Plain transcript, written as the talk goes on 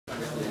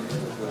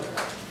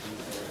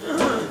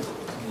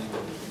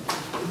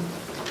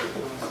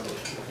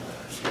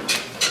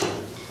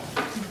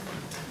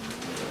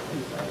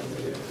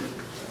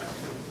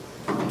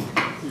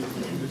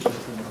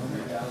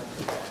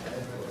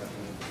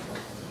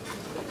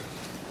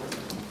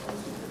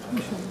All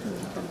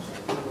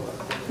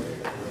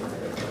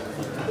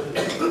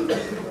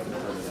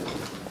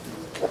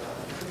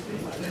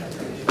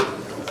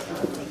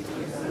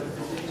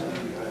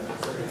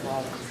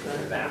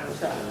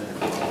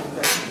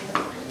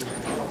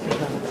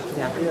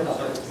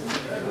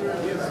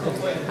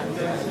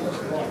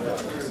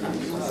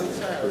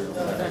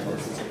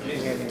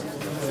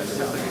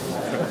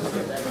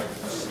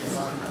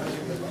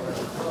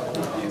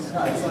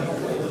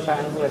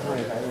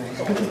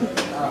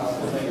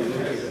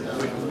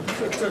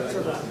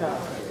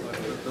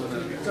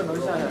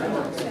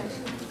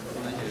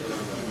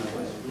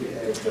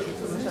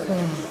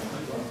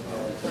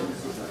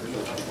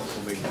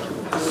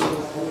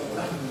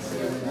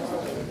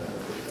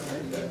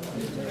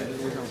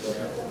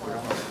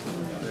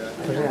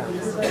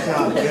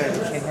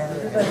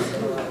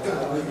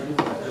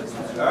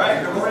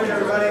right, good morning,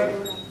 everybody.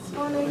 Good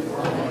morning. Good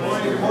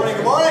morning, good morning,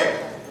 good morning.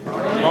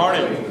 Good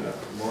morning.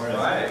 Good morning.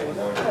 All right.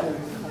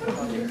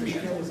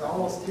 Weekend is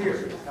almost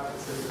here.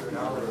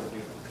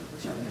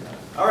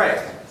 All right,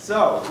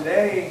 so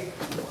today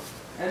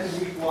ends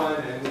week one,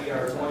 and we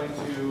are going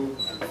to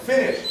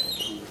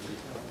finish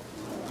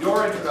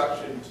your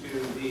introduction to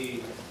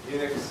the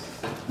Unix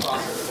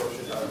process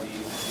portion of the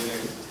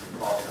Unix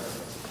call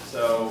center.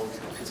 So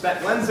we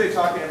spent Wednesday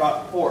talking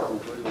about fork.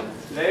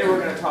 Today we're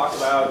going to talk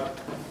about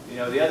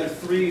the other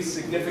three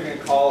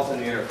significant calls in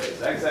the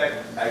interface: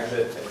 exec,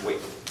 exit, and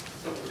wait.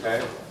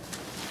 Okay?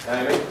 And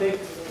I may think,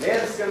 man,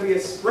 this is going to be a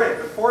sprint,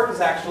 but fork is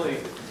actually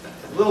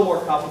a little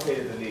more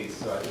complicated than these,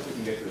 so I think we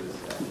can get through this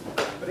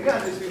today. But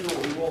again, as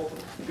usual, we will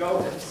go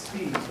at the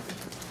speed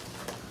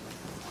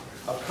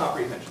of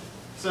comprehension.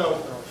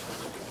 So,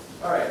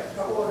 all right, a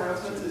couple of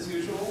announcements as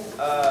usual.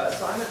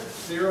 Assignment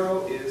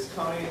 0 is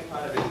coming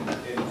kind of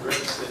in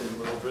drips and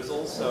little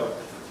drizzles. So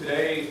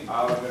today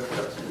I'm going to put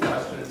up some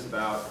questions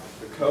about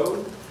the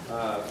code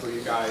for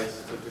you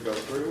guys to go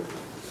through.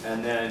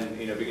 And then,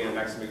 beginning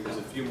next week, there's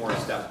a few more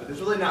steps. But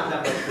there's really not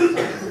that much for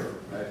assignment 0.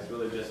 Right? It's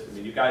really just,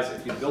 you guys,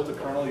 if you built a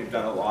kernel, you've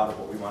done a lot of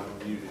what we wanted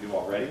you to do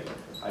already.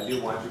 I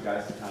do want you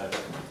guys to kind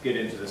of get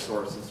into the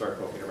source and start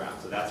poking around.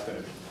 So that's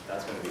going to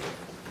be it.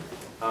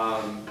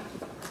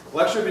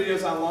 Lecture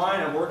videos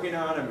online I'm working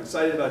on. I'm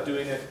excited about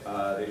doing it.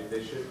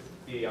 They should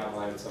be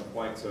online at some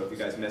point. So if you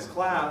guys miss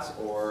class,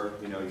 or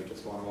you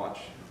just want to watch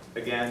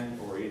again,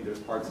 or there's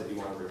parts that you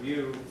want to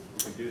review,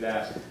 you can do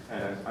that.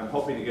 And I'm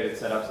hoping to get it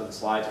set up so the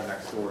slides are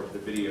next door to the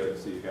video,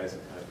 so you guys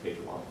can kind of page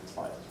along with the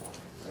slides as well.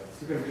 Right?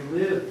 So you're going to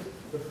relive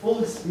the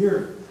full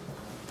experience.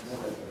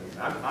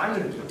 I'm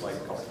going to do it like a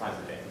couple times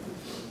a day.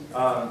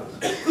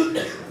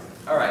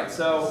 All right,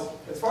 so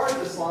as far as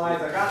the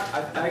slides,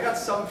 I got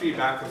some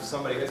feedback from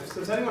somebody.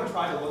 Has anyone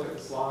tried to look at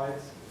the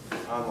slides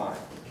online?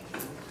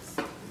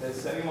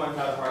 Has anyone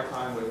had a hard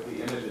time with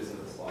the images in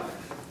the slide?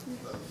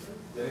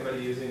 Is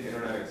anybody using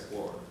Internet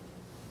Explorer?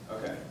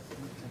 Okay.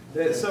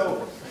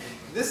 So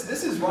this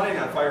is running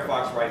on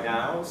Firefox right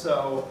now.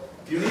 So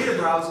you need a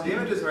browser. The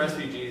images are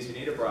SVGs. You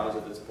need a browser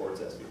that supports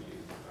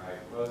SVGs. All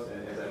right.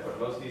 And as I put,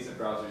 most decent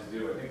browsers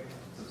do. I think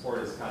support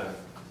is kind of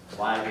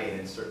lagging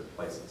in certain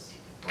places.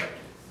 Right.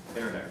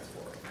 Internet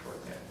Explorer, for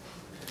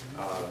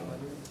example.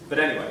 But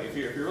anyway, if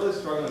you're really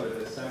struggling with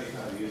this, somebody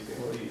kind of use it.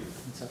 What do you use?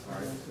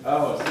 Safari.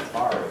 Oh,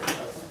 Safari.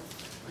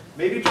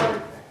 Maybe try.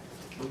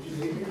 Would you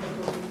maybe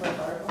try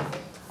Firefox?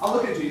 I'll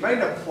look into it. You might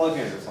need a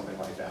plugin or something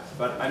like that.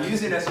 But I'm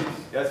using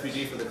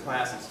SVG for the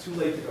class. It's too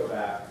late to go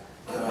back.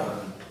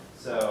 And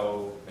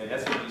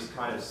SVG is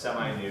kind of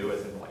semi-new,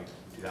 as in like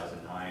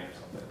 2009 or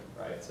something,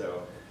 right?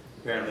 So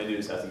apparently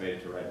news hasn't made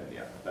it to Redmond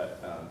yet.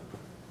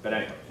 But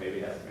anyway, maybe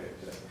it hasn't made it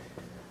today.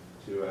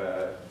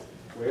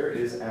 Where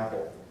is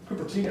Apple?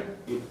 Cupertino.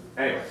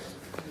 Anyway,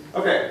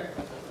 okay.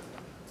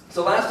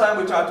 So last time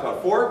we talked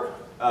about fork.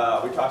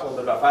 We talked a little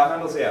bit about file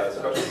handles. Yeah, that's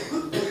a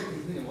question.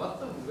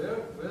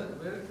 Where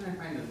can I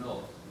find the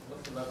note?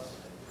 What's the website?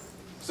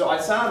 So I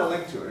sent out a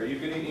link to it. Are you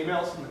getting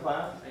emails from the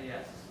class?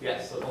 Yes.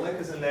 Yes. So the link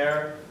is in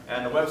there,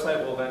 and the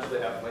website will eventually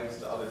have links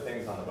to other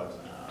things on the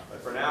website.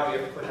 But for now, you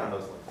have to click on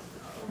those links.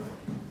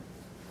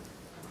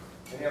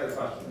 Any other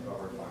questions about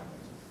where to find them?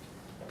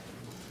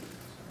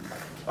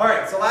 All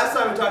right, so last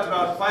time we talked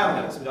about file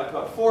handles. We talked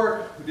about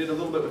fork. We did a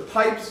little bit with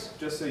pipes,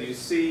 just so you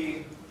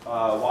see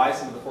why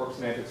some of the fork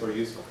semantics are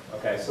useful.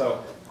 Okay,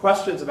 so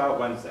questions about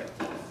Wednesday.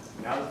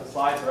 Now that the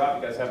slides are up,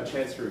 you guys have a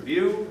chance to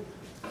review.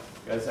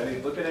 You guys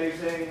look at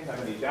anything? Have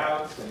any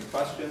doubts? Any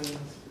questions?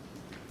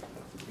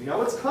 You know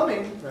what's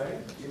coming, right?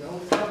 You know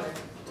what's coming.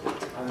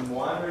 I'm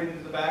wandering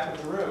into the back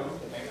of the room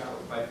to hang out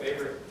with my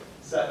favorite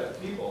set of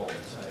people.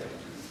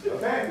 Right?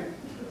 Okay,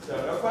 so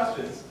no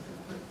questions.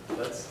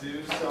 Let's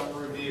do some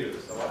review.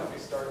 So why don't we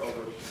start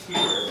over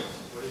here?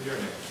 What is your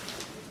name?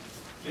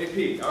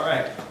 JP. All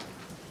right.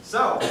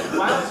 So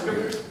file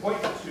descriptors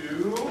point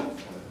to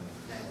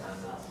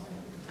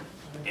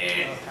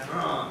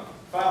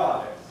file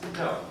objects.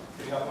 No.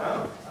 Can you help me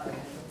out?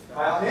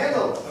 File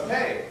handles.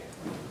 Okay.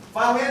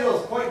 File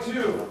handles point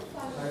to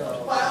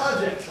file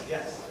objects.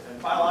 Yes.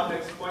 And file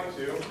objects point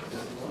to.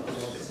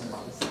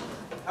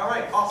 All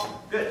right. Awesome.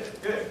 Good.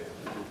 Good.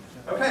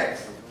 Okay.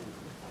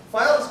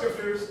 File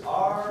descriptors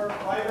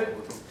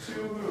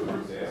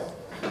fail.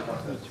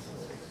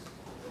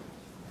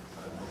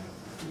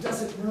 He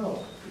doesn't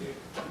know.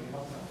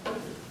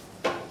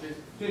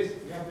 Jason,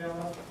 you have the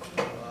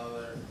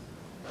other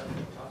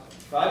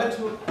Dive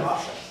into a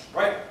process.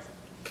 Right.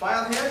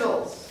 File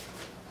handles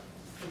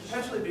can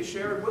potentially be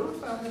shared. When would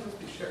file handles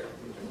be shared?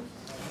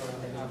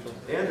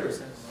 Andrew.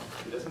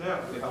 He doesn't know.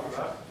 Can you help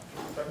him out?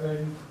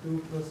 When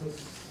two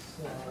processes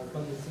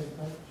run the same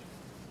time.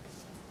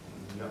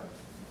 No.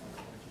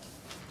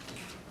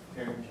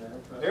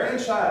 Parent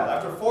and child,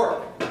 after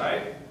fork,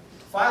 right?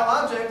 File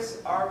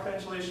objects are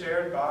potentially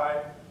shared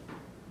by.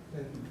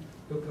 Then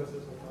two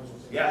processes run the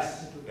same.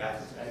 Yes.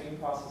 Yes. Any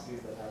processes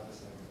that have the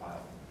same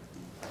file.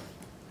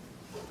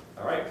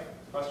 All right.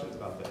 Questions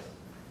about this?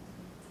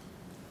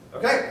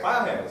 Okay.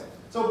 File handles.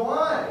 So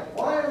why?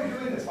 Why are we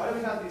doing this? Why do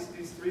we have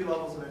these three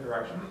levels of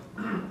indirection?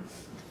 We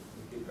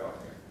keep going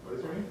here. What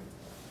does it mean?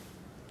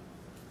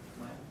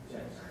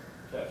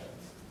 Okay.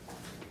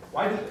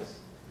 Why do this?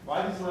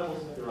 Why these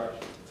levels of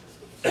indirection?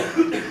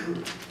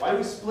 Why do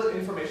we split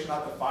information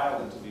out the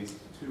file into these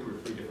 2 or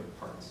 3 different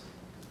parts?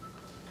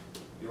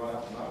 You want to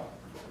help them out?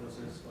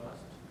 Process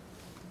fast.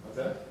 What's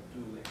that? To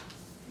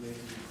make it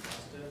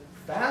faster.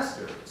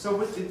 Faster. So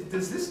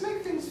does this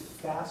make things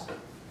faster?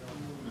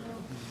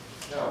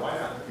 No, why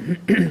not?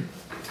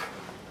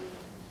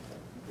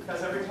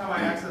 Because every time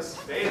I access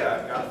data,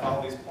 I've got to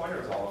follow these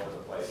pointers all over the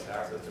place to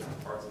access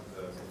different parts of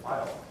the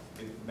file.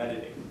 In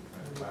metadata.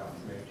 File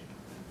information.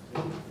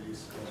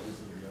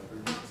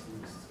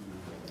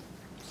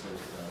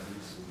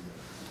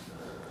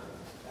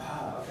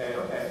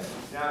 Okay.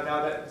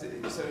 Now that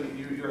so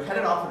you're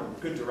headed off in a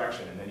good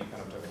direction, and then you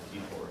kind of took a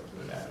detour into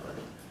the bad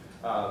direction.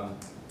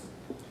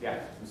 Yeah.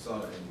 We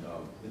saw it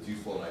in it's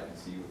useful, and I can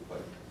see with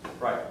like.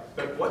 Right.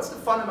 But what's the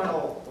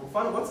fundamental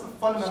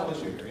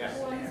issue here? Yes.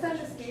 Well, is that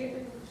the state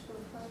in which the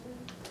file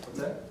is? What's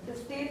that? The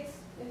states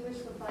in which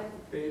the file is.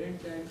 Parent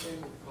can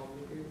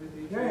communicate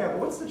with each Yeah. But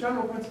what's the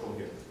general principle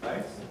here?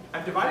 Right.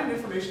 I'm dividing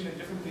information in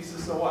different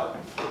pieces. So what?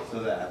 So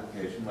the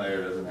application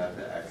layer doesn't have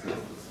to access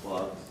the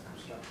slugs.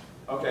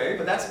 Okay.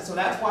 But that's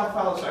why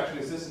files actually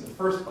exist in the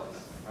first place.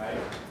 Right.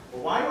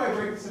 Well, why do I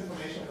break this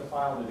information in the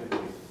file into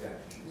different pieces?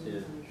 Yeah.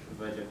 To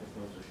provide different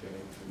forms of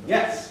sharing.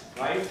 Yes,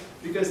 right?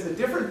 Because the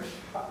different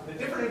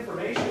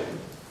information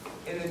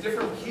in the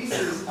different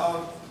pieces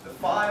of the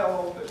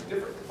file, the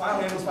different file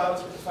handles,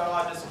 file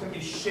objects can be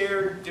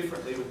shared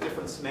differently with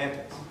different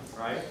semantics,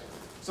 right?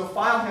 So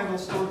file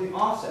handles store the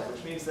offset,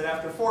 which means that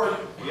after fork,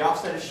 the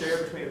offset is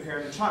shared between a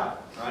parent and child,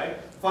 right?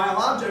 File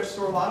objects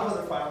store a lot of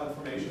other file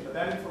information, but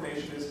that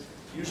information is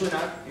usually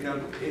not,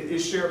 it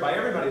is shared by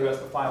everybody who has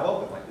the file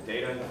open, like the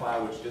data in the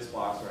file, which disk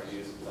blocks are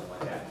used, stuff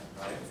like that,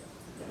 right?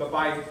 But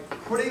by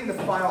putting the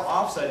file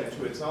offset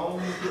into its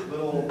own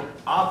little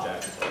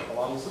object,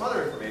 along with some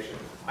other information,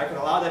 I can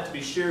allow that to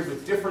be shared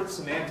with different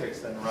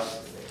semantics than the rest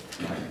of the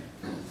data.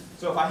 Right?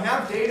 So if I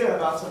have data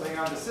about something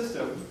on the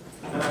system,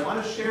 and I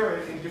want to share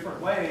it in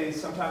different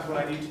ways, sometimes what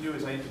I need to do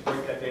is I need to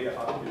break that data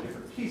up into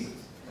different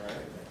pieces,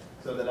 right?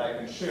 So that I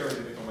can share it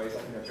in different ways.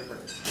 I can have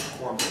different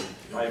forms,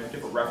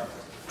 different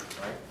references,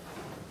 right?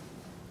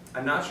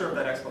 I'm not sure if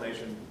that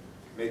explanation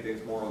made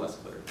things more or less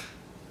clear.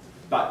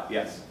 But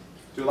yes.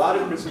 To allow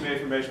different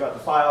information about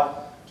the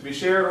file to be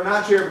shared or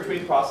not shared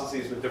between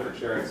processes with different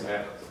sharing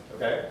semantics.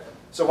 Okay?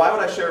 So why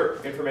would I share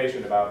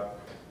information about?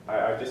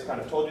 I just kind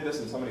of told you this,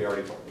 and somebody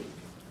already told me.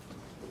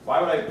 Why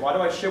do I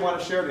want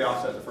to share the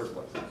offset in the first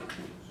place?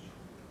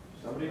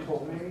 Somebody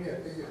told me. I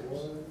think it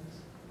was.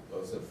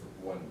 Oh, so for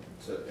one,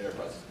 so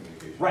interprocess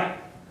communication. Right.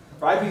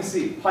 For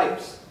IPC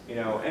pipes.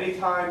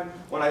 Anytime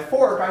when I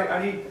fork,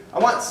 I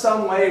want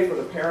some way for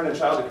the parent and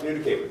child to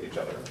communicate with each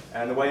other.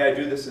 And the way I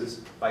do this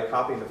is by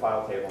copying the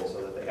file table so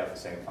that they have the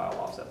same file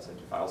offsets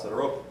into files that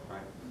are open.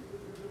 Right?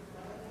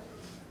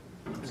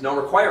 There's no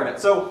requirement.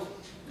 So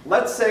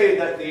let's say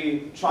that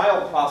the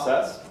child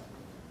process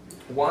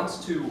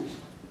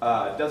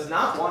does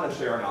not want to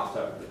share an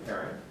offset with the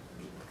parent,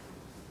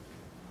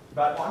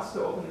 but wants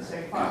to open the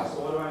same file.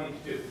 So what do I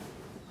need to do?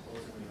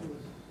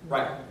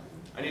 Right.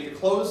 I need to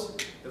close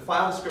the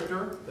file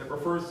descriptor that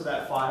refers to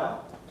that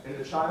file in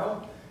the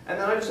child, and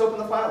then I just open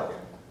the file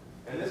again.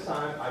 And this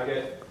time I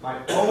get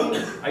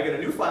a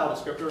new file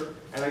descriptor,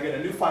 and I get a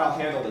new file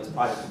handle that's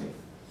private to me.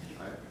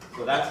 Right?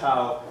 So that's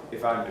how,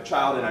 if I'm a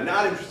child and I'm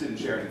not interested in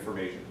sharing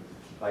information,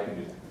 I can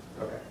do that.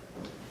 Okay.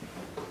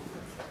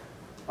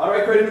 All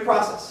right, create a new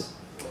process.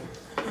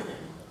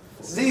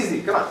 This is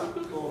easy. Come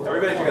on.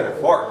 Everybody together.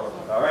 Fork.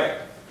 All right.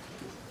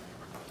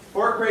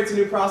 Fork creates a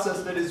new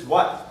process that is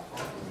what?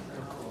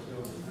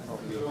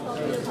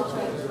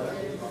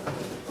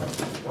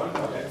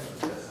 Okay.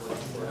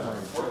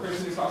 Fork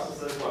creates a new process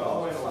that is what?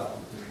 All the way to the left.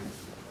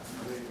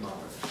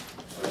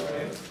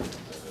 Okay.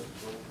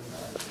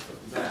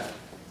 That.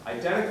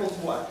 Identical to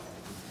what?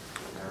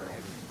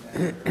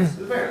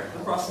 The parent.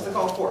 The process they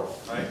call fork,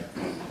 right?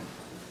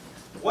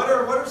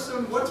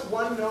 What's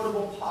one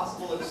notable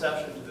possible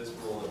exception to this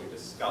rule that we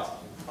discussed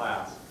in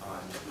class on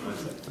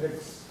Wednesday?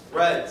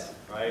 Threads,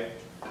 right?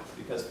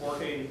 Because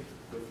forking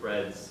with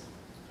threads,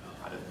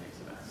 how did it make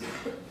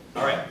sense?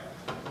 All right.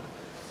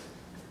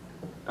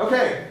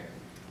 Okay,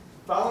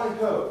 following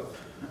code.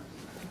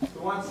 Who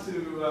wants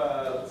to,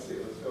 let's see,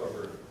 let's go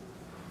over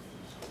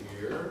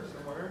here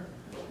somewhere.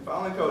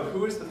 Following code,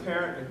 who is the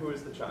parent and who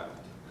is the child?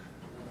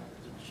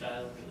 The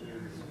child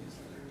is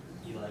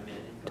Eli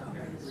Manning.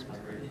 Parents is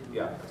Brady.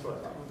 Yeah, that's what I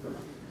thought.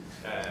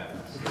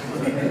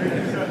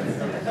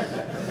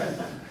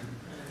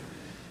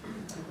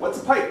 What's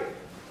a pipe?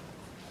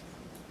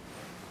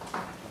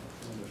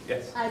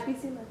 Yes.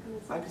 IPC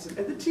mechanism. IPC,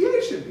 and the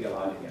TA should be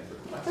allowed to answer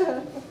the question,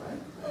 right?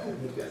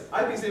 Yes,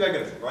 IPC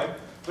mechanism, right?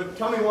 But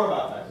tell me more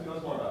about that. Who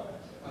knows more about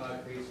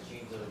that? Creates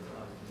chains of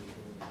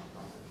communication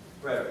process.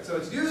 Right. So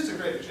it's used to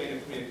create a chain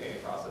of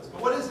communicating process.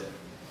 But what is it?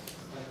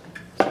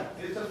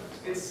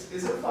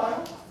 Is it a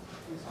file?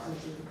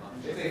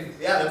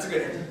 Yeah, that's a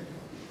good answer.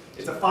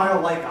 It's a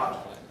file-like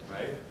object,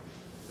 right?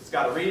 It's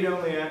got a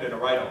read-only end and a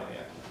write-only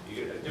end. You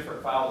get a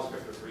different file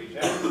descriptor for each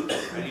end.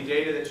 Any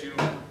data that you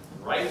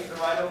write the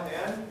write-only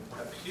end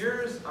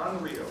appears on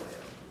the read-only end.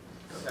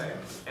 Okay?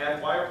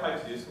 And why are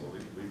pipes useful?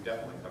 We've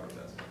definitely covered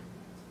this.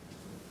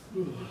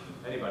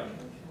 Anybody?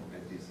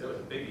 There was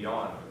a big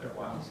yawn over there.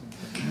 Wow.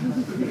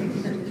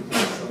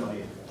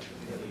 Somebody.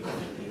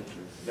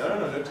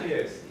 No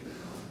TAs.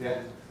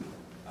 Yeah.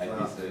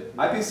 IPC.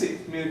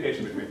 IPC,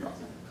 communication between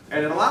processes.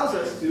 And it allows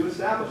us to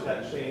establish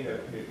that chain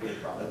of communicating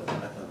processes.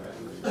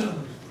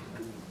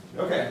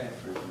 Okay.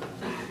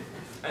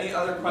 Any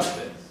other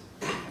questions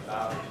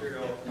about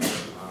material?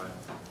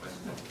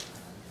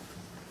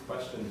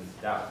 Questions,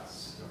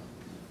 doubts?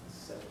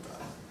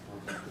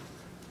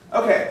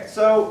 Okay,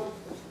 so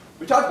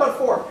we talked about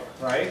fork,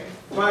 right?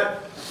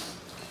 But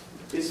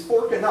is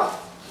fork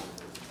enough?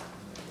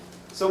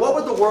 So what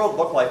would the world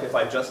look like if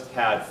I just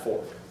had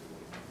fork?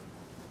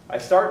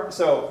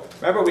 So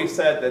remember we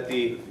said that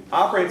the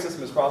operating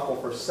system is responsible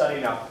for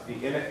setting up the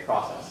init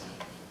process,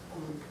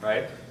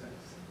 right?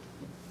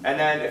 And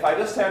then if I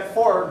just had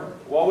fork,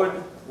 what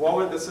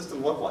would the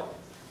system look like?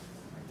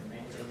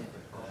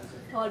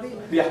 Already.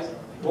 Yeah.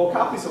 Well,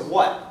 copies of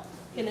what?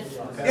 Init.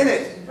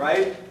 Init,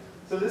 right?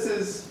 So this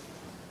is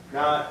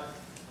not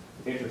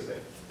interesting,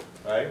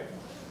 right?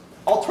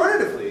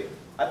 Alternatively,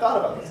 I thought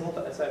about this a little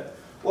bit. I said,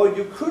 well,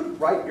 you could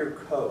write your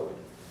code.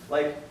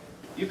 Like,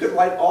 you could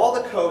write all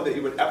the code that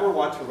you would ever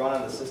want to run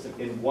on the system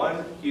in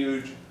one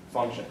huge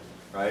function,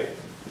 right?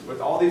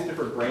 With all these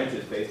different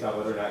branches based on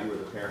whether or not you were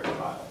the parent or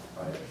child,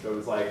 right? So it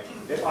was like,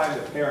 if I'm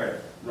the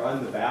parent,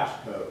 run the bash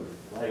code.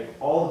 Like,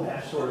 all the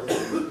bash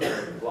sources in the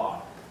parent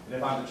block. And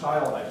if I'm the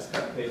child, I just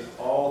cut and paste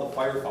all the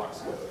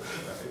Firefox code,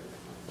 right?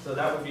 So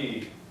that would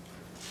be,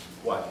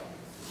 what?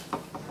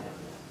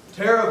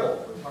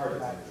 Terrible.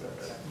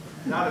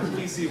 Not a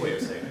PC way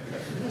of saying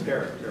it.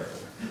 Terrible, terrible.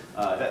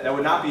 That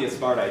would not be a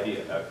smart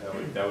idea.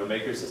 That would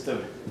make your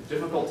system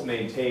difficult to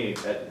maintain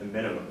at the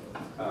minimum.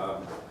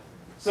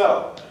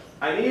 So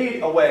I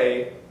need a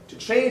way to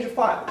change a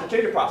file, to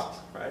change a process,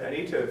 right? I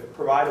need to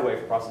provide a way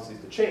for processes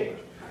to change,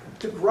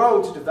 to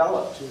grow, to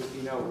develop, to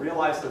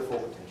realize their full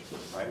potential,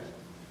 right?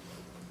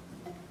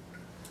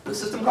 The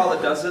system call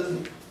that does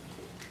it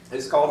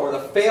is called, or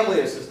the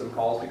family of system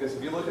calls, because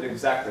if you look at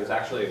exec, there's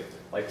actually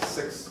like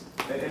 6.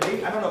 And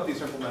I don't know if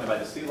these are implemented by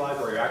the C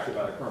library or actually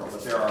by the kernel,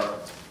 but there are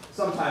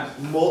sometimes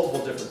multiple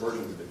different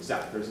versions of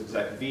exec. There's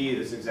exec V,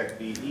 there's exec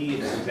VE,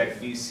 there's exec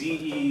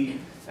VCE,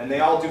 and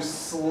they all do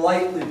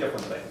slightly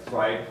different things,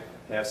 right?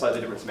 They have slightly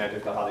different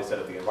semantics about how they set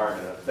up the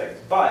environment and other things.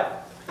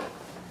 But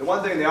the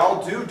one thing they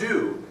all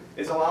do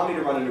is allow me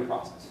to run a new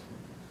process.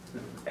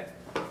 Okay.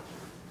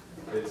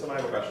 Did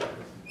somebody have a question?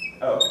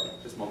 Oh, okay.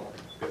 Just a moment.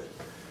 Good.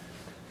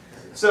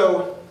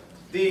 So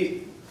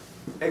the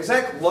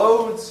exec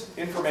loads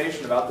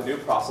information about the new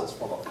process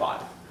from a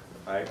file,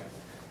 right?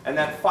 And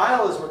that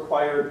file is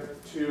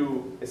required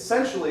to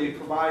essentially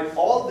provide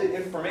all the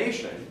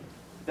information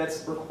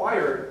that's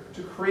required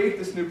to create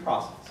this new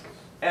process.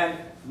 And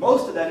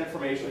most of that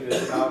information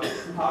is about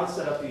how to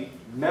set up the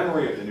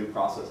memory of the new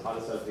process, how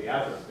to set up the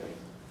address space.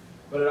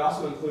 But it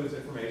also includes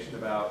information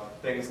about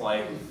things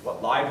like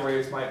what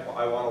libraries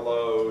I want to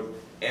load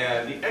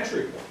and the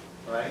entry point,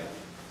 right?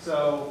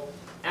 So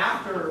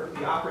after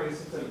the operating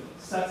system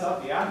sets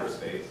up the address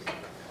space,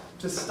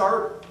 to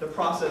start the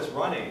process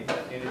running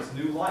in its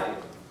new life,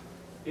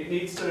 it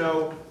needs to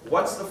know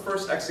what's the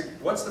first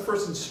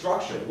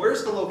instruction,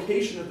 where's the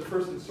location of the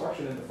first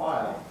instruction in the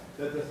file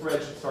that the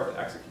thread should start to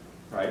execute,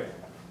 right?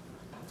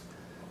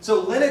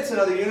 So Linux and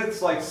other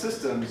Unix-like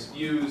systems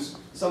use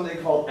something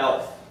called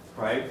ELF,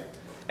 right?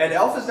 And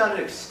ELF is not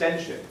an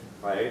extension,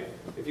 right?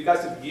 If you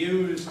guys have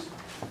used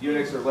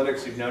Unix or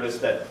Linux, you've noticed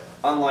that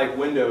unlike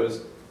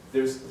Windows,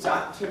 it's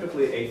not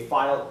typically a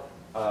file,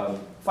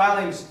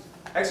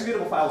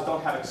 executable files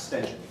don't have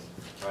extensions,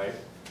 right?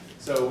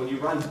 So when you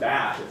run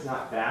bash, it's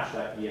not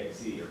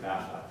bash.exe or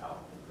bash.elf,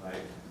 right?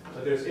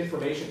 But there's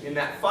information in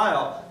that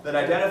file that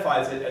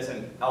identifies it as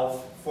an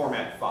ELF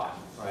format file,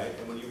 right?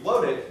 And when you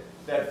load it,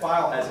 that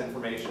file has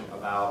information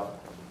about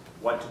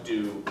what to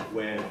do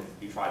when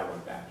you try to run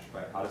bash,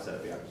 right? How to set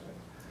up the address space.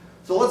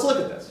 So let's look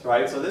at this,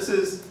 right? So this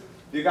is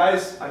You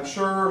guys, I'm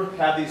sure,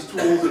 have these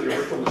tools in your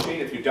virtual machine.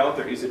 If you don't,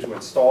 they're easy to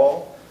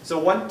install. So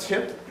one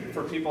tip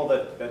for people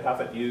that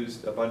haven't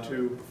used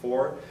Ubuntu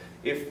before,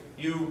 if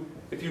you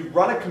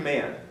run a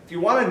command, if you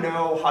want to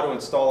know how to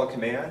install a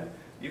command,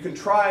 you can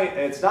try, and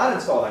it's not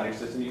installed on your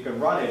system, you can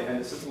run it, and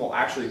the system will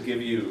actually give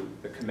you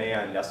the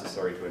command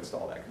necessary to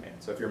install that command.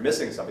 So if you're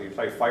missing something, you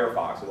type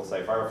Firefox, it'll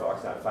say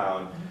Firefox not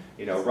found,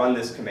 run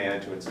this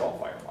command to install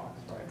Firefox,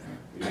 right?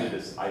 You need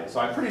this, so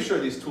I'm pretty sure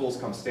these tools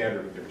come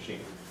standard with your machine,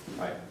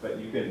 right? But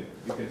you can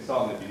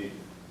install them if you need.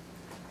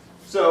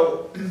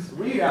 So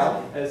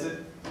readout, as it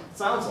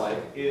sounds like,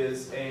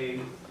 is a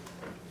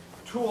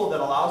tool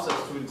that allows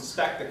us to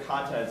inspect the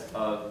contents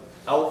of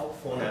ELF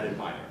formatted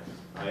binaries,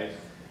 right?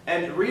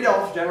 And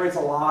readelf generates a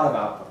lot of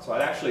output, so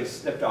I'd actually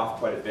snipped off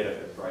quite a bit of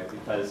it, right?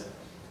 Because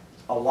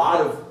a lot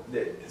of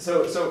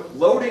so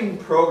loading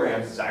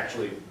programs is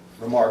actually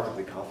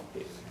remarkably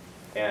complicated.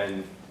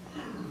 And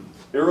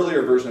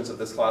earlier versions of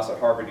this class at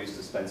Harvard used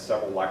to spend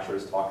several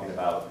lectures talking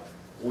about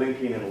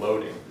linking and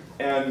loading.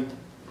 And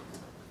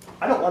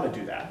I don't want to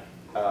do that.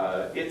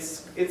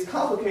 It's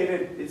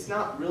complicated. It's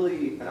not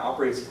really an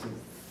operating system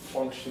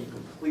function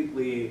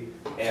completely,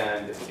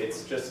 and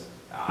it's just,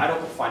 I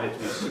don't find it to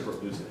be super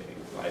elucidating.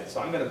 Right?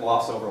 So I'm going to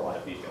gloss over a lot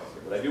of details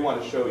here, but I do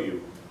want to show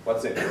you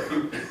what's in here. If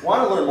you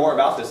want to learn more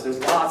about this, there's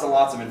lots and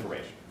lots of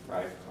information,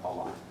 right? A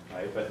lot,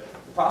 right? But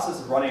the process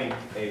of running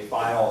a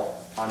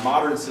file on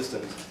modern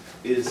systems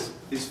is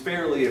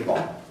fairly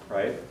involved,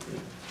 right?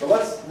 So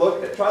let's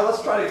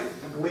try to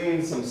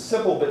glean some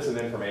simple bits of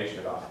information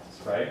about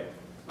this, right?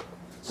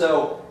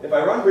 So if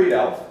I run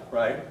readelf,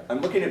 right,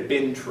 I'm looking at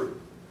bin true.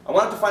 I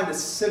want to find the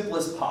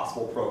simplest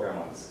possible program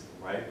on the system,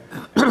 right?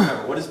 And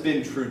remember, what does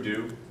bin true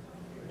do?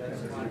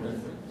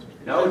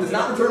 No, it does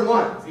not return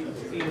 1.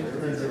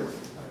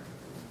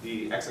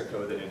 The exec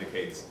code that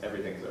indicates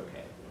everything is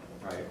okay,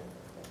 right?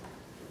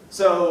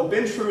 So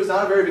bin true is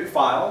not a very big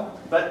file,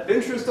 but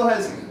bin true still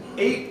has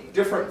 8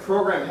 different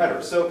program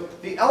headers. So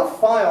the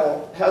ELF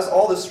file has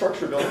all this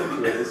structure built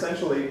into it.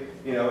 Essentially,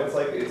 it's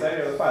like it's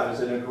any other file. There's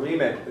an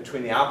agreement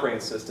between the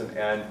operating system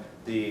and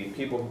the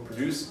people who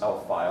produce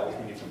ELF files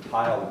when you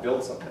compile and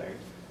build something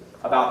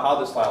about how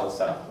this file is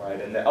set up,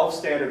 right? And the ELF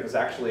standard was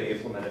actually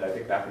implemented, I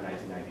think, back in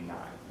 1999.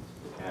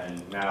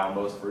 And now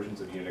most versions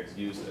of Unix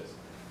use this.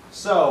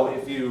 So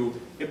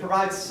it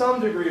provides some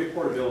degree of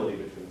portability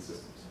between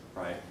systems,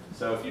 right?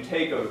 So if you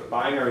take a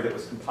binary that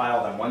was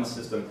compiled on one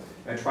system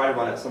and try to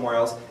run it somewhere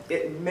else,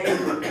 it may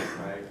work,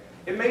 right?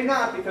 It may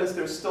not, because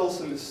there's still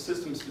some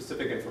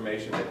system-specific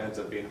information that ends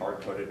up being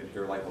hard-coded in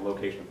here, like the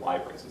location of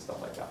libraries and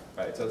stuff like that,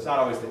 right? So it's not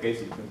always the case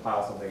that you can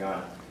compile something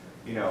on,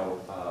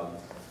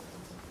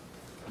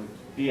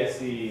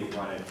 BSD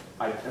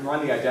and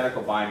run the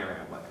identical binary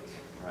on Linux,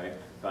 right?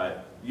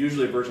 But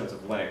usually versions of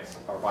Linux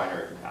are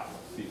binary compatible,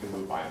 so you can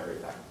move binary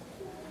back.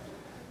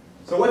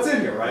 So what's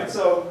in here, right?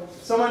 So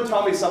someone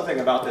tell me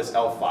something about this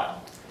ELF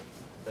file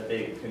that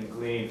they can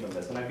glean from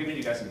this. And I've given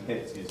you guys some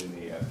hints using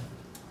the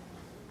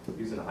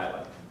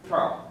highlight.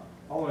 Carl,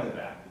 all the way in the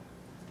back.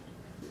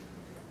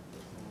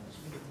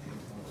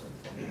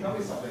 Tell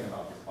me something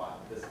about this file,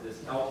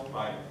 this ELF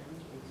binary.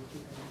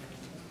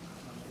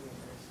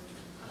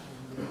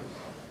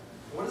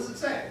 What does it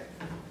say?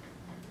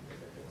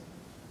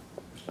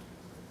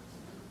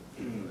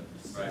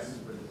 Right.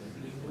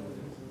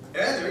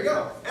 And there you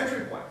go,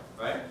 entry point,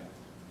 right?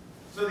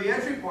 So the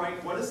entry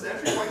point, what does the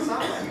entry point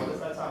sound like? What does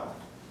that sound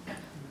like?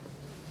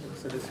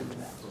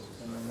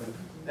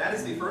 That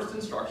is the first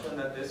instruction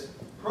that this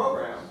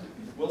program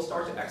will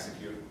start to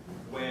execute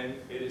when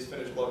it is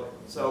finished loading.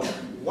 So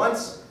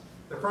once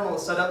the kernel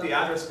has set up the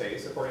address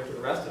space according to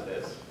the rest of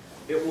this,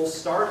 it will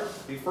start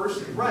the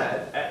first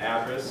thread at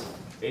address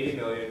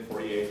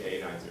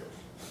 80,048,A90.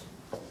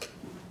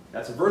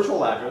 That's a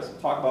virtual address.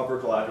 We'll talk about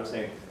virtual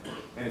addressing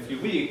in a few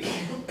weeks,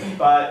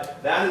 but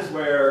that is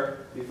where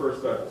the first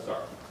thread will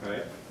start,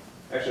 right?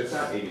 Actually, it's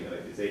not 80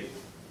 million, it's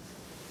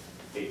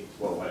 8,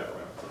 well, whatever.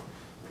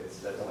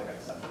 That's only got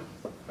 7.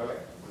 Okay.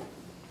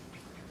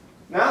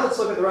 Now let's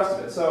look at the rest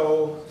of it.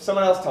 So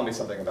someone else tell me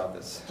something about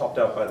this, helped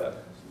out by the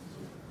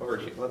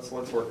overheat. Let's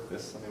work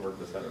this, let me work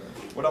this out.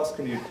 What else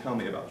can you tell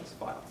me about this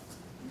file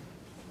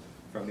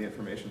from the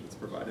information that's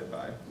provided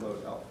by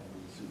load-elf?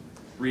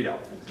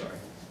 Read-elf, sorry.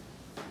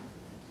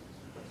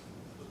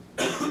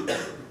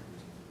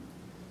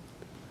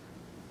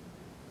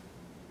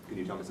 Can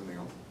you tell me something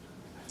else?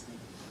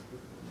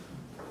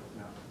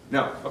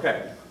 No.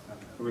 Okay.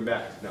 Moving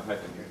back. No, I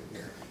think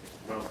here.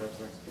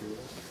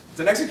 It's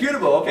an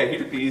executable. Okay, he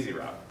took the easy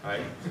route. All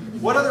right.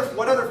 What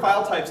other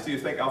file types do you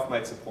think ELF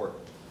might support?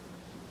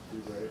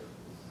 Read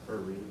or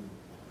read.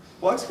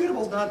 Well,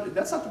 executable is not.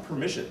 That's not the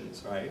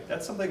permissions, right?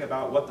 That's something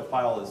about what the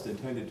file is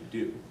intended to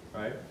do,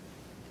 right?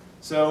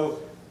 So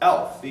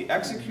ELF, the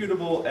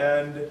executable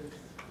end.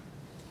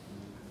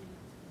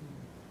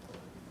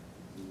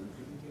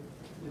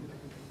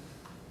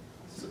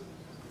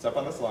 It's up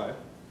on the slide.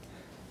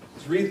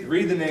 Just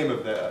read the name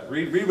of the,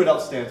 read what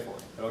ELF stands for.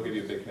 That'll give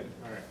you a big hint.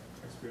 All right.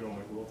 Executable,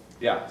 cool.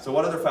 Yeah, so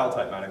what other file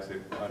type might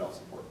ELF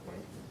support?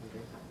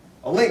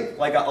 a link,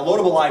 like a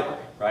loadable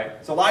library,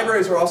 right? So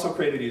libraries are also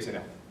created using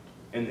ELF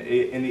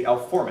in the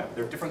ELF format.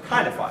 They're a different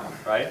kind of file,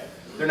 right?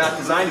 They're not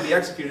designed to be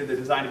executed, they're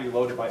designed to be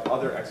loaded by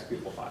other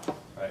executable files,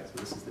 right? So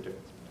this is the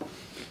difference.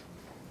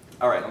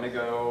 All right, let me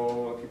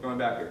go, keep going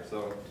back here.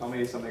 So tell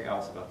me something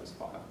else about this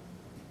file.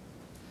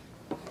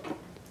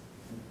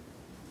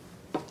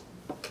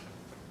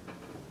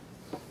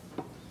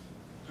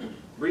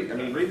 Read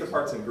the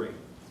parts in green.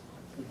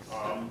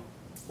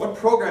 What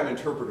program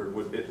interpreter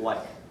would it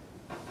like?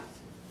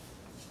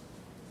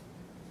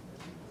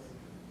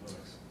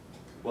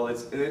 Well,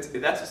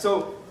 that's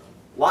so.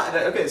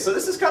 Okay, so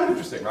this is kind of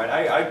interesting, right?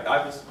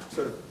 I was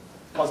sort of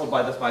puzzled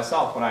by this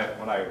myself when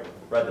I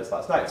read this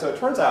last night. So it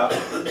turns out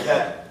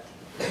that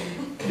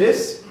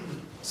this.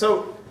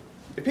 So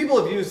if people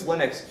have used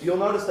Linux, you'll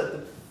notice that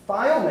the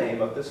file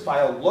name of this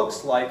file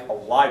looks like a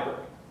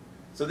library.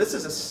 So this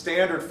is a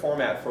standard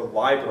format for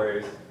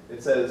libraries.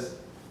 It says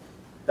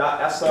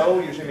 .so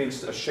usually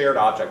means a shared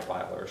object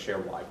file or a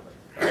shared library.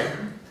 Right?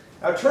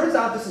 Now it turns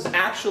out this is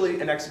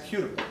actually an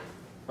executable,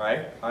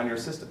 right, on your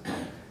system.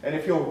 And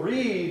if you'll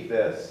read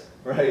this,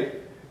 right,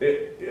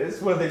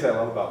 it's one of the things I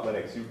love about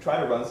Linux. You try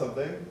to run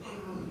something,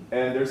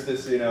 and there's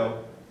this,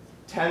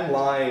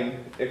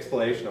 10-line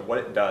explanation of what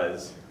it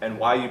does and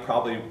why you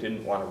probably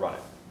didn't want to run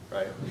it,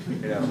 right?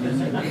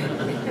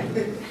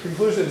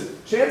 Conclusions,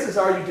 chances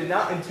are you did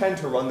not intend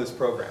to run this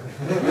program.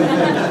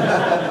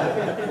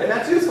 And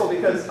that's useful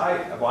because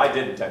I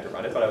did intend to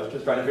run it, but I was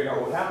just trying to figure out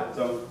what would happen.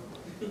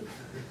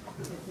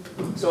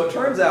 So it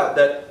turns out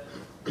that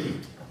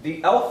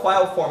the ELF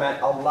file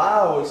format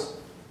allows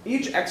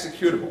each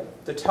executable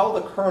to tell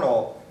the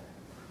kernel,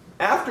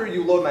 after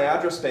you load my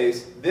address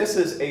space, this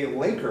is a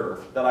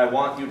linker that I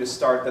want you to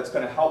start that's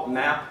going to help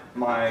map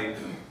my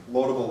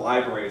loadable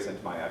libraries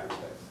into my address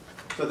space.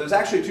 So there's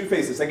actually two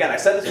phases. Again, I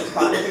said this was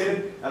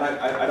complicated, and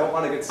I don't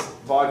want to get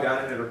bogged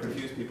down in it or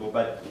confuse people,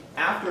 but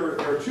there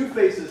are two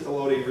phases to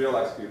loading real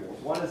executables.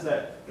 One is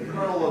that the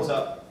kernel loads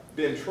up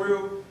bin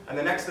true, and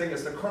the next thing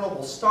is the kernel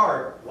will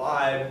start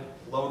live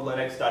load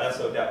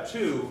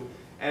linux.so-2,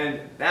 and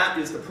that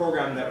is the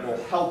program that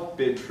will help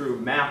bin true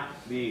map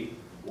the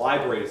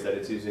libraries that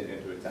it's using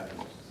into its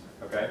applications.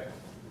 Okay?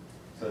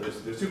 So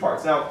there's two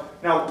parts. Now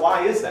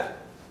why is that?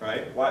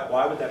 Right?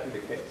 Why would that be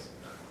the case?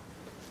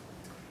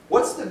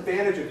 What's the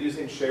advantage of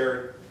using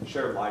shared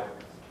libraries?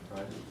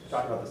 Right? We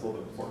talked about this a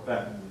little bit before.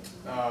 Ben.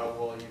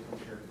 Well, you can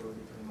share code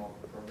between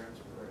multiple programs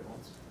for the right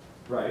ones.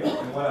 Right.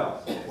 And what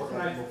else? What can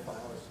I?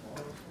 File is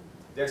smaller.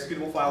 The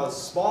executable file is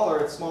smaller.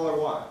 It's smaller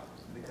why?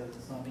 Because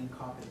it's not being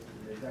copied to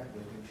the exec,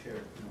 it's being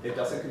shared. It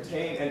doesn't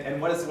contain.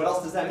 And what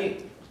else does that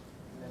mean?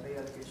 Memory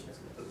allocation is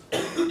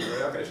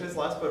Memory allocation is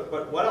less,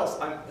 but what else?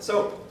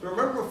 So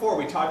remember before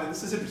we talked,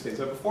 this is interesting,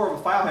 so before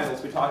with file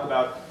handles we talked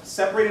about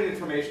separating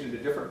information into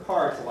different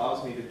parts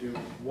allows me to do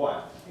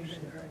what?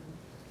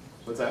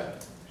 What's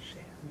that?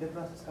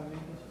 Interprocess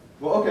communication.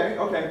 Well,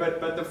 okay,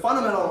 but the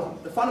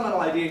fundamental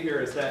idea here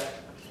is that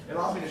it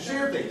allows me to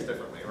share things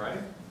differently, right?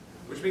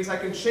 Which means I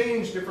can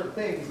change different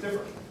things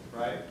differently,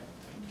 right?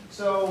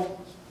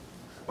 So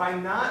by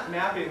not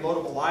mapping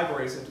loadable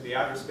libraries into the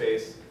address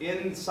space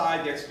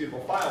inside the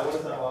executable file, what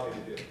does that allow me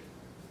to do?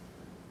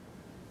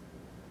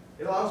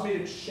 It allows me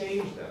to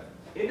change them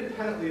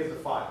independently of the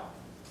file.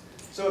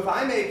 So if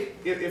I make,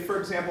 if for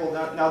example,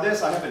 now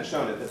this, I haven't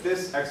shown it, that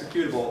this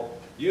executable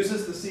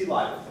uses the C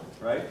library,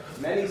 right?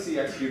 Many C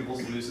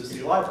executables use the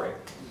C library.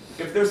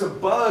 If there's a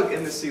bug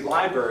in the C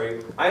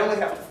library, I only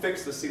have to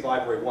fix the C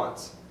library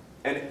once.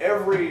 And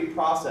every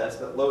process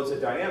that loads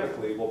it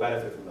dynamically will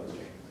benefit from those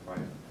changes, right?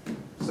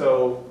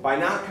 So by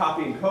not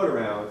copying code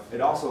around,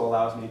 it also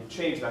allows me to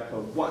change that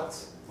code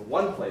once, to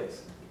one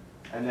place,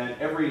 and then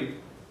every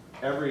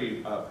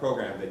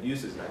program that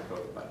uses that code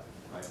will benefit,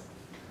 right?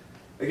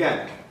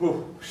 Again,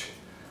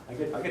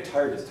 I get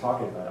tired just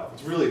talking about it.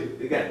 It's really,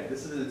 again,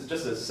 it's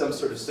just some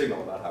sort of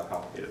signal about how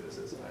complicated this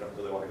is, and I don't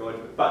really want to go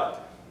into it.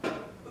 But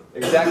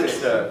exec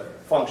is the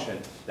function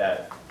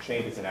that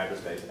changes an address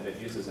space, and it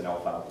uses an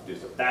ELF file to do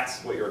so.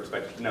 That's what you're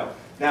expected to know.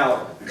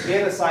 Now,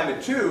 in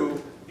assignment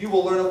 2, you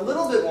will learn a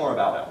little bit more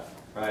about ELF,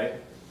 right?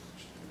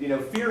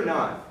 Fear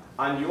not.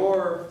 On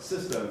your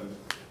system,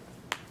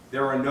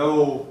 there are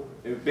no,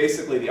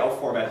 basically the ELF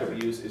format that we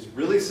use is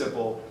really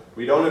simple.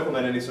 We don't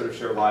implement any sort of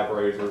shared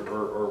libraries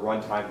or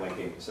runtime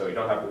linking, so you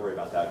don't have to worry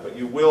about that. But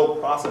you will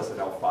process an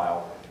ELF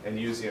file and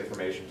use the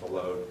information to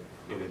load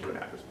it into an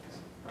address space,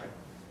 right?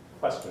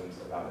 Questions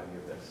about any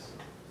of this?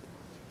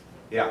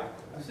 Yeah?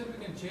 You said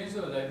we can change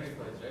the library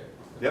files, right?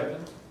 Yep.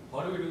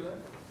 How do we do that?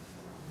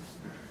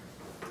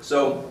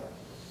 So,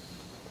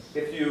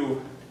 if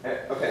you,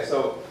 okay,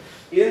 so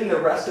in the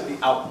rest of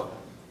the output,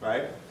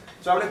 right?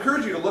 So I would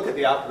encourage you to look at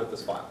the output of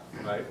this file,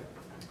 right?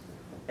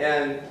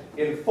 And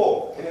in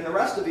full. And in the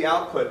rest of the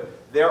output,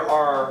 there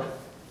are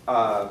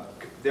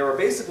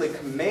basically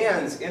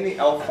commands in the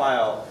ELF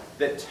file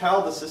that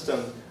tell the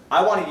system,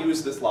 I want to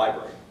use this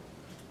library,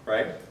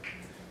 right?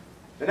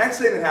 The next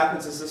thing that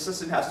happens is the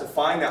system has to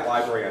find that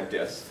library on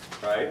disk,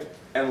 right?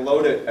 And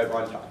load it at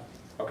runtime,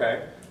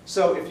 okay?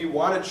 So if you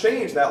want to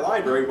change that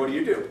library, what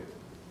do?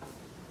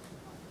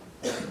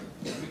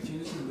 Make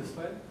changes in this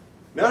file?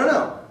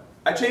 No.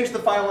 I changed the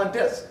file on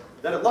disk,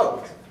 then it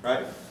loads,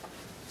 right?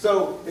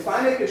 So if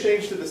I make a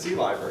change to the C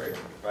library,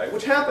 right,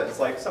 which happens,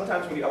 like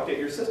sometimes when you update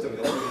your system,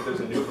 you'll see that there's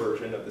a new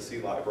version of the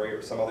C library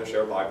or some other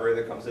shared library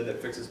that comes in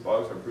that fixes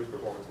bugs or improves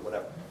performance or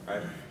whatever,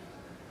 right?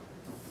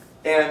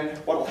 And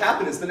what will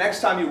happen is the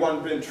next time you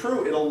run bin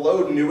true, it'll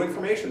load new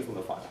information from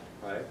the file,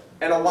 right?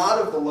 And a lot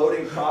of the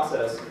loading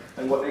process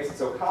and what makes it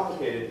so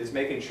complicated is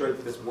making sure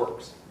that this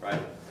works,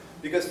 right?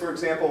 Because, for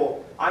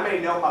example, I may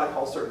know how to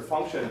call certain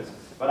functions,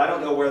 but I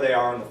don't know where they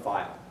are in the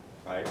file,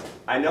 right?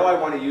 I know I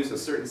want to use a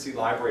certain C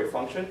library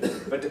function,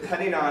 but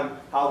depending on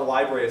how the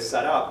library is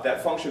set up,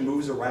 that function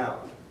moves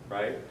around,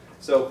 right?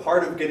 So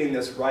part of getting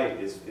this right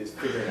is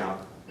figuring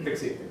out,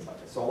 fixing things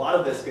like this. So a lot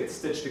of this gets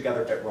stitched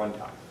together at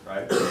runtime,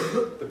 right?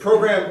 The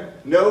program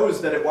knows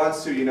that it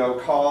wants to,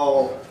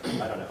 call,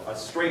 I don't know, a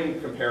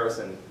string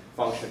comparison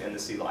function in the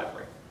C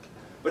library.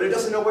 But it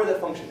doesn't know where that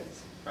function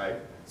is, right?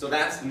 So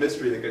that's the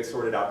mystery that gets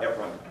sorted out at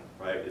runtime,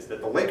 right? Is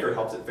that the linker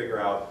helps it figure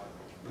out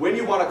when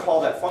you want to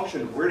call that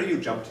function, where do you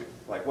jump to?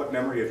 Like what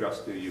memory address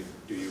do you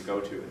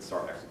go to and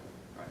start executing,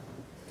 right?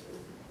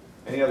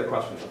 Any other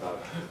questions about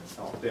it?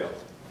 Oh, Dale.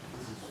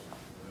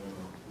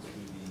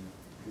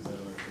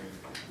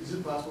 Is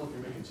it possible if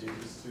you're making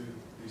changes to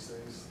these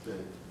things that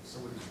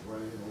somebody's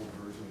running an old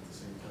version at the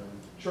same time?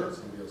 Sure.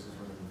 Somebody else is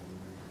running a new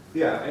version?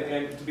 Yeah,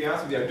 and to be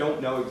honest with you, I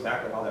don't know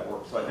exactly how that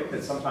works. So I think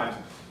that sometimes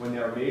when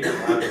there are major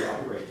library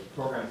upgrades,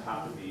 programs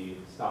have to be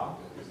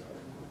stopped,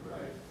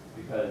 right?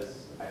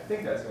 Because I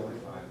think that's the only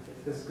time.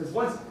 Because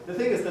once, the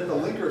thing is that the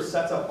linker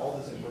sets up all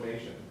this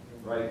information,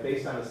 right,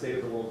 based on the state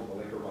of the world that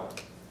the linker runs.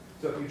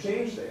 So if you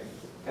change things,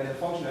 and the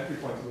function entry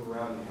points move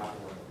around, you have to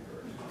run the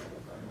linker.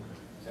 Right?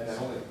 And then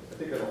only, I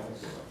think that only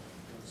so much.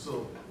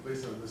 So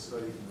based on this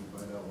study, can we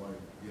find out why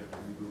you have to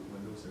reboot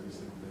Windows every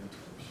single day?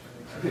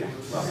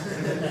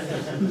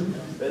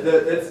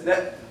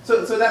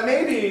 So that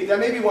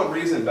may be one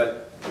reason,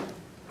 but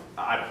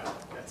I don't know.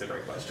 That's a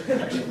great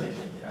question, actually.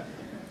 Yeah.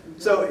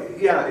 So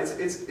yeah,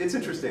 it's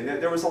interesting.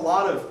 There was a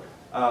lot of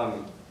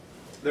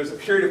there's a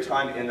period of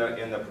time in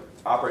the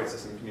operating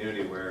system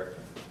community where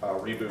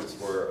reboots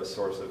were a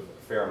source of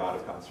a fair amount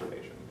of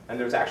consternation, and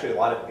there's actually a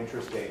lot of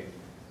interesting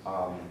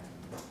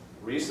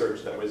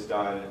research that was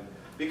done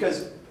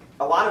because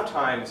a lot of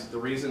times the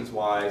reasons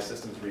why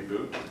systems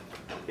reboot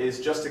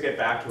is just to get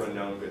back to a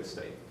known good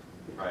state,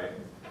 right?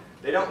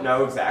 They don't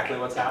know exactly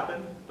what's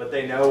happened, but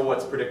they know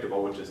what's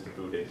predictable, which is to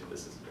boot into the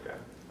system again,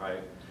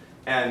 right?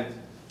 And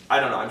I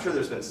don't know, I'm sure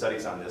there's been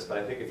studies on this, but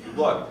I think if you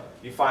look,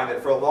 you find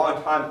that for a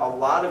long time, a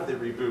lot of the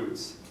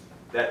reboots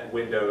that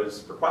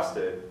Windows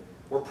requested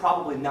were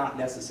probably not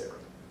necessary,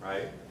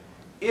 right?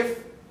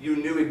 If you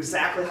knew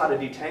exactly how to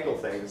detangle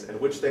things and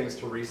which things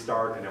to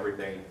restart and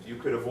everything, you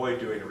could avoid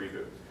doing a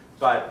reboot.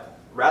 But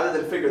rather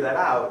than figure that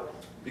out,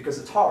 because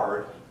it's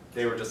hard,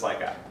 they were just like,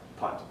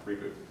 punt,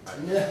 reboot. Right?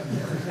 Yeah.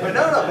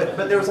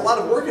 But there was a lot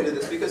of work into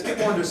this because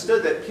people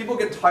understood that people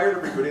get tired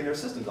of rebooting their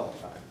systems all the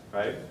time,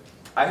 right?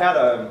 I had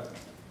a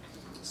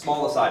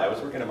small aside. I was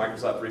working at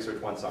Microsoft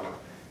Research one summer,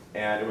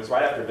 and it was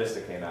right after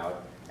Vista came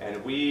out,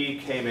 and we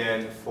came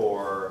in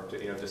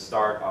to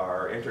start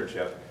our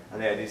internship,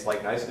 and they had these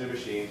like nice new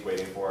machines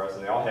waiting for us,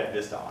 and they all had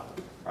Vista on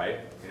them, right?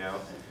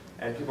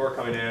 And people were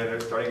coming in, and they're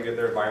starting to get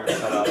their environment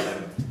set up,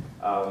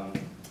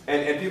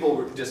 and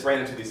people just ran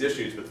into these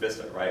issues with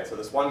Vista, right? So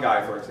this one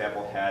guy, for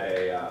example, had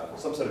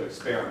some sort of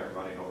experiment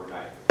running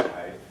overnight,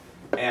 right?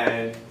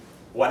 And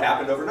what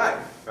happened overnight,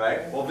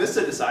 right? Well,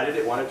 Vista decided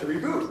it wanted to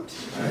reboot,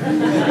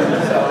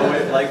 right? So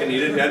it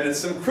needed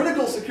some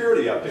critical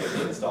security updates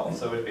to install.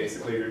 So it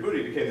basically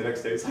rebooted. It came the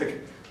next day. It's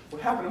like,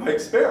 what happened to my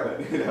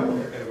experiment? And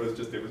it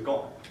was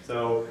gone.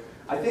 So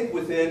I think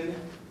within,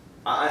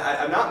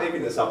 I'm not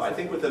making this up. I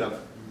think within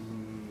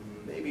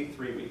maybe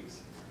 3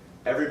 weeks,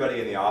 everybody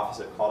in the office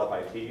had called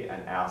up IT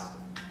and asked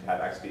to have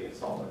XP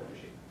installed on their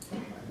machine.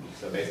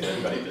 So basically,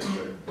 everybody just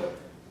sort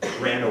of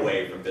ran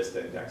away from Vista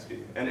and XP.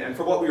 And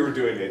for what we were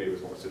doing, maybe it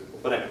was more suitable.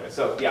 But anyway,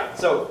 so yeah.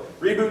 So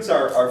reboots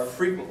are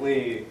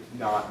frequently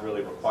not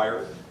really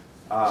required,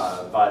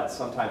 but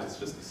sometimes it's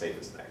just the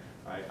safest thing,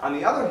 right? On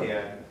the other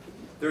hand,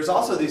 there's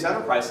also these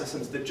enterprise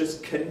systems that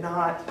just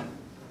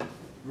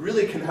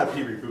really cannot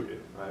be rebooted,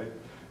 right?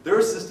 There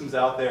are systems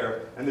out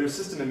there, and there are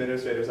system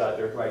administrators out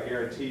there who I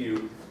guarantee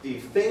you, the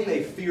thing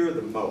they fear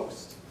the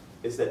most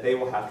is that they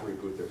will have to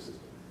reboot their system,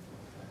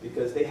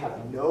 because they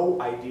have no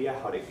idea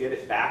how to get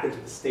it back into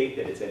the state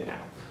that it's in now,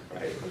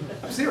 right?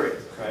 I'm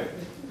serious, right?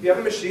 If you have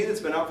a machine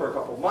that's been up for a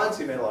couple of months,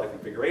 you made a lot of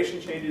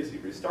configuration changes,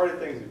 you've restarted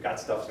things, you've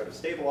got stuff sort of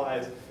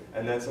stabilized,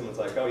 and then someone's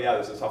like, oh yeah,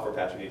 there's a software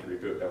patch you need to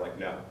reboot. They're like,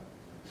 no,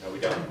 we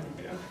don't.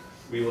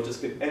 We will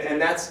just,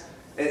 and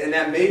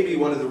that may be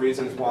one of the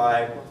reasons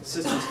why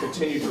systems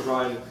continue to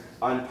run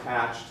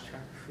unpatched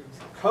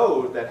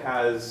code that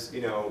has,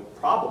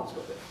 problems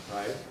with it,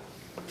 right?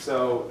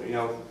 So,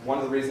 one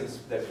of the reasons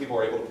that people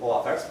are able to pull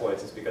off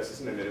exploits is because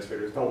system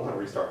administrators don't want to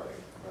restart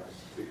things, right?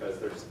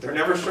 Because they're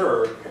never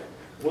sure,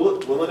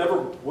 will it ever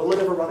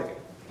run again?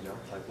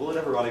 Like, will it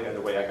ever run again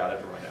the way I got it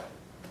to run now?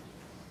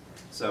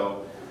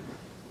 So,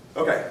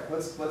 Okay,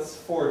 let's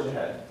forge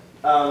ahead.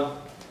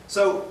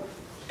 So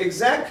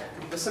exec,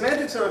 the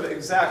semantics of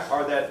exec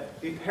are that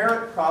the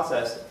parent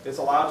process is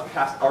allowed to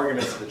pass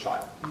arguments to the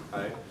child,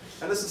 right?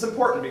 And this is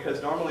important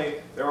because normally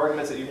there are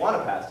arguments that you want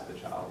to pass to the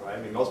child, right?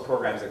 I mean, most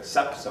programs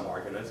accept some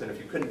arguments, and if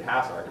you couldn't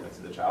pass arguments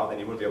to the child, then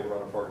you wouldn't be able to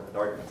run a program with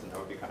arguments, and that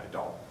would be kind of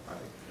dull, right?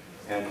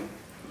 And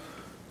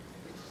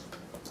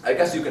I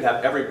guess you could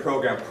have every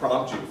program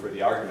prompt you for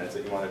the arguments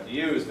that you wanted to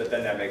use, but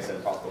then that makes it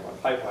impossible to run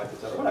pipelines,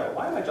 etc. Whatever.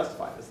 Why am I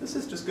justifying this? This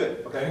is just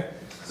good, okay?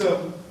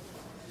 So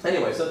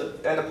anyway,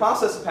 the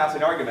process of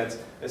passing arguments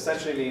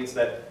essentially means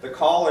that the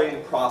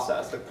calling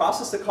process, the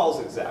process that calls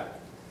exec,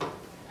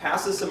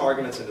 passes some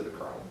arguments into the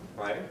kernel,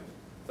 right?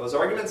 Those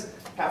arguments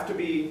have to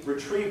be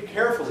retrieved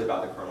carefully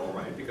by the kernel,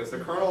 right? Because the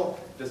kernel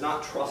does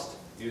not trust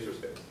user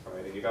space,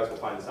 right? And you guys will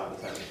find this out in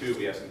assignment 2.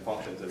 We have some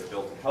functions that are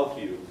built to help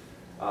you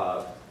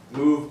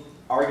move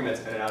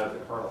arguments in and out of the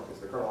kernel, because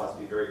the kernel has to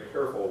be very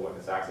careful when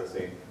it's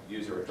accessing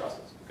user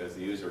addresses, because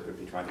the user could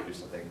be trying to do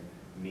something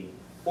mean,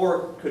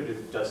 or could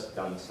have just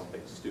done something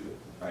stupid,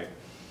 right?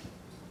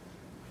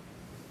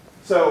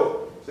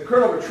 So the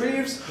kernel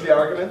retrieves the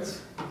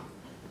arguments,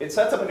 it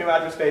sets up a new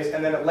address space,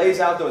 and then it lays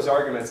out those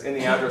arguments in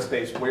the address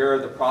space where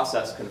the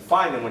process can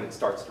find them when it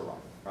starts to run,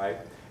 right?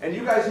 And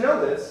you guys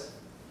know this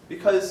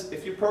because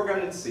if you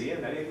programmed in C,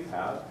 and many of you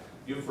have,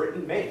 you've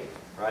written main,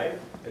 right?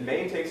 And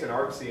main takes an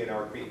argc and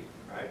argv,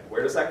 right?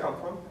 Where does that come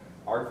from?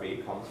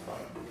 Argv comes from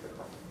the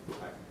kernel,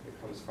 right?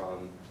 It comes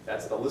from,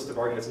 that's the list of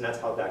arguments, and that's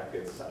how that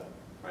gets set up,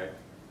 right?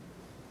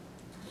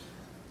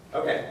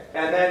 Okay,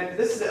 and then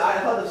this is, I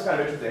thought this was kind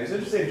of interesting. There's an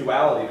interesting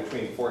duality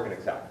between fork and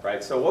exec,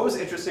 right? So what was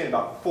interesting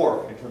about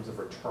fork in terms of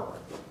return?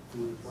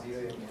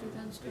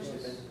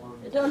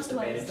 It turns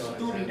twice.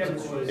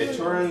 It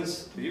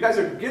turns, you guys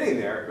are getting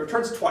there, it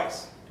returns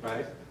twice,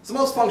 right? So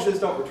most functions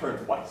don't return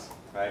twice,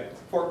 right?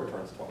 Fork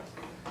returns twice.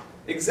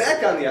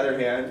 Exec, on the other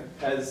hand,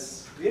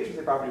 has the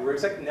interesting property where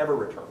exec never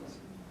returns,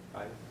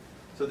 right?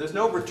 So there's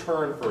no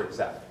return for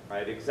exec,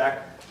 right?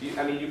 Exec,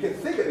 I mean, you can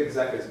think of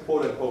exec as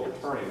quote unquote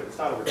returning, but it's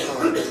not a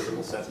return in the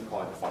physical sense of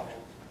calling a function,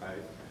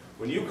 right?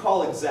 When you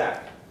call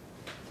exec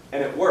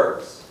and it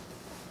works,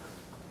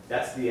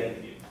 that's the end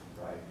of you,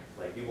 right?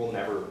 Like you will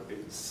never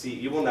see,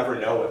 you will never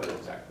know what the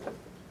exec is,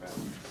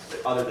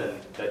 right? Other than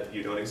that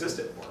you don't exist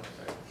anymore,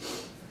 right?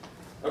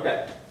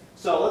 Okay,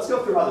 so let's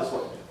go through how this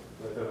works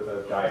with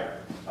the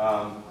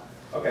diagram.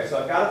 Okay,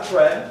 so I've got a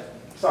thread,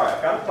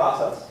 I've got a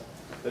process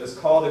that is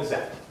called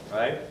exec,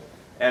 right?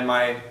 And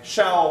my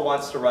shell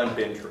wants to run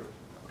bin true,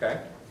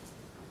 okay?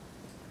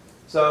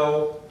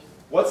 So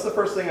what's the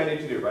first thing I need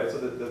to do, right? So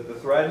the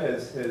thread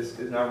is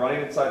now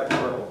running inside the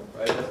kernel,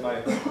 right? That's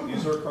my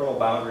user kernel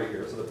boundary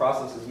here. So the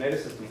process has made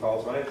a system call,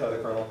 it's running inside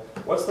the kernel.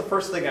 What's the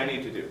first thing I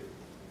need to do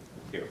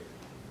here?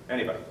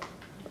 Anybody?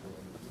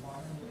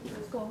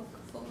 Fork.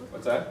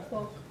 What's that?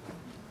 Fork.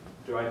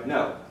 Do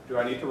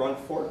I need to run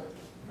fork?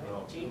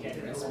 Change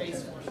address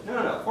space one.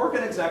 No. Fork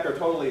and exec are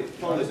totally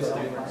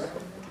distinct.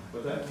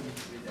 What's that?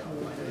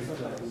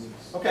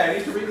 Okay, I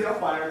need to read the elf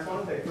binary. It's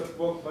one thing,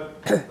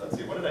 but let's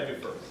see, what did I do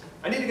first?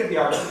 I need to get the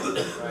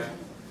arguments, right?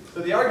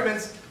 So the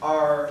arguments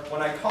are,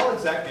 when I call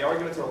exec, the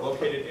arguments are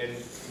located in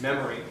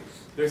memory.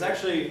 There's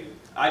actually,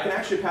 I can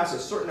actually pass a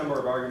certain number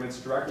of arguments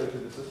directly to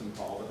the system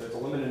call, but there's a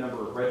limited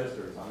number of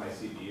registers on my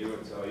CPU,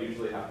 and so I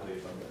usually have to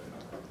leave some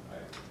number,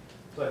 right?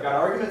 So I've got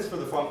arguments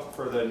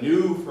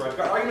I've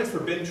got arguments for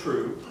bin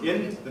true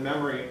in the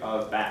memory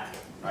of back,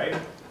 right?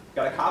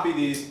 Got to copy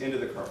these into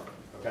the kernel.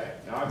 Okay,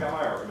 now I've got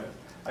my arguments.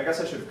 I guess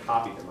I should have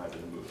copied them rather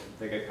than moved them.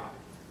 They get copied.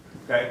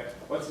 Okay,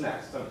 what's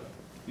next?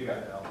 You got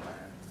it.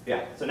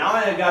 Yeah. So now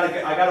I got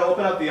to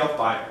open up the elf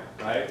binary,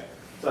 right?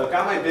 So I've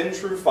got my bin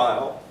true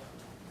file,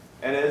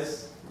 and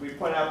as we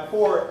pointed out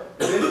before,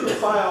 the bin true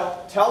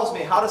file tells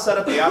me how to set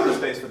up the address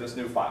space for this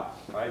new file,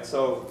 right?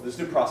 So this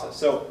new process.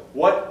 So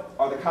what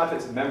are the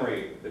contents of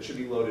memory that should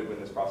be loaded when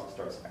this process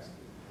starts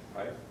executing,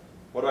 right?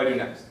 What do I do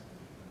next?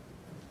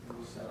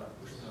 What's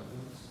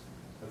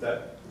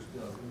that?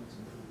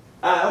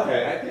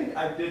 Okay, I think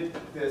I did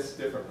this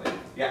differently.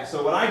 Yeah,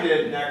 so what I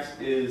did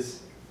next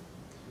is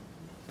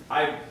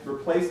I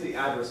replaced the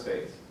address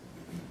space,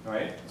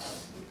 right?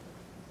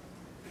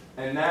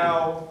 And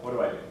now, what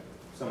do?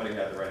 Somebody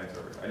had the right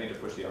answer. I need to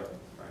push the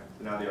argument, right?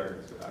 So now the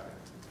arguments go back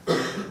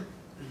in.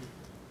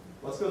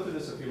 Let's go through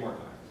this a few more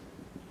times.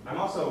 I'm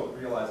also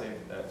realizing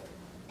that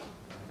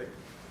I think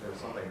there's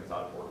something that's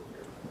out of order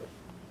here.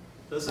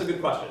 So this is a good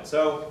question.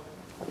 So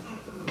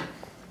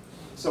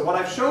what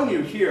I've shown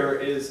you here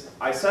is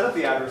I set up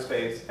the address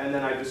space, and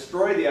then I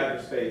destroy the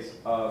address space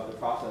of the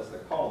process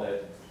that called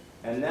it,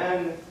 and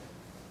then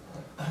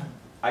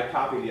I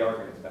copy the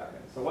arguments back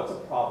in. So what's a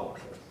problem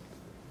with this?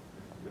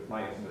 With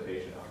my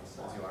implementation of this?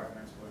 Your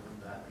arguments going from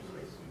that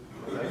space.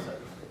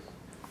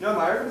 No,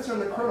 my arguments are in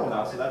the kernel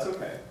now, so that's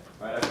okay.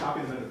 Right? I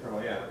copied them in the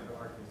kernel, yeah.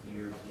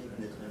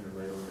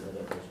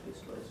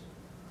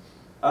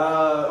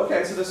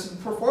 Okay, so there's some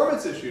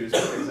performance issues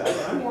with exec,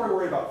 and I'm more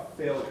worried about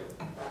failure.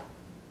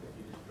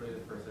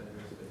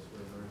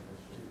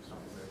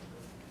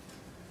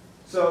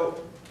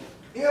 So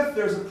if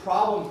there's a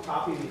problem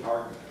copying the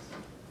arguments,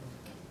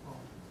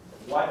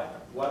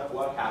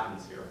 what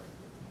happens here?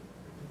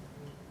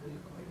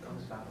 It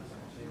comes back to something.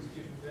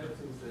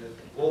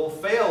 Well,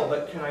 fail,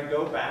 but can I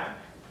go back?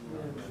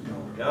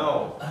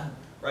 No.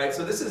 Right,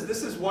 so this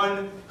is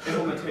one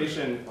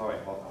implementation. Oh wait,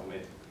 hold on, let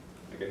me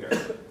make it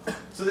here.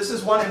 So this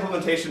is one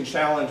implementation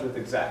challenge with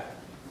exec.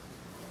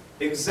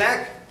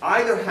 Exec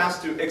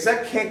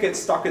can't get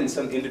stuck in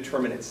some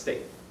indeterminate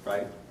state,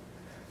 right?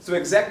 So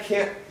exec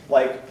can't,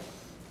 like,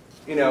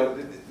 you know,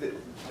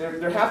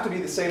 there have to be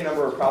the same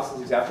number of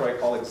processes after I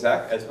call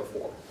exec as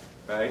before,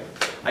 right?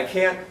 I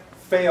can't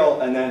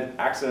fail and then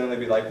accidentally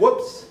be like,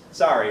 whoops,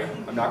 sorry,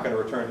 I'm not going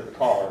to return to the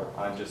caller.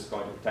 I'm just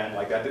going to pretend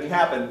like that didn't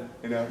happen.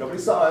 You know, nobody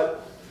saw it.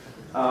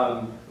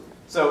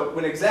 So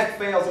when exec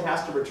fails, it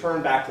has to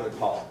return back to the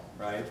caller,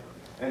 right?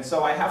 And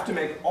so I have to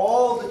make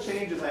all the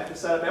changes. I have to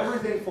set up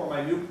everything for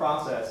my new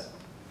process.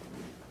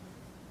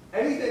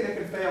 Anything that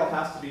can fail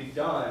has to be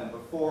done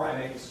before I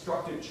make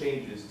destructive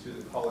changes to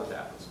the caller's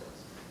address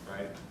space,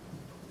 right?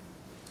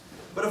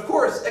 But of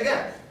course,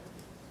 again,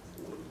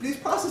 these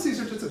processes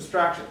are just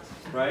abstractions,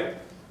 right?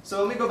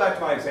 So let me go back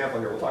to my example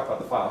here. We'll talk about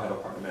the file handle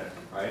part in a minute,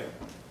 right?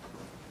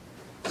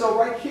 So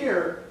right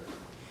here,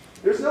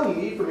 there's no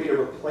need for me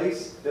to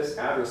replace this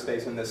address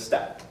space in this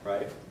step,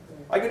 right?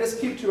 I can just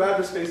keep two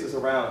address spaces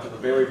around to the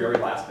very, very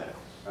last minute,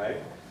 right?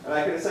 And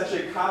I can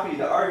essentially copy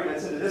the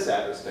arguments into this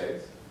address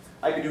space.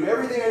 I can do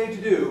everything I need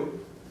to do,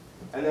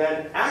 and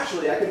then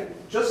actually I can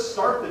just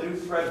start the new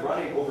thread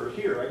running over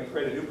here. I can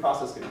create a new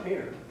process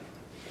container.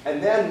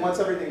 And then once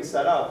everything's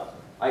set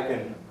up, I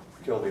can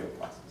kill the old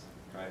process,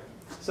 right?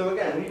 So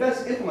again, when you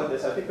guys implement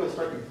this, I think you'll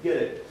start to get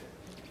it,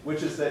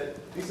 which is that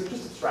these are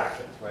just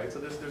abstractions, right? So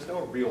there's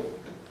no real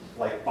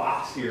like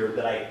box here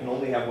that I can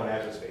only have one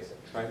address space in,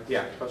 right?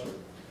 Yeah, question?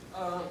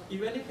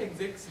 Even if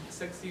exec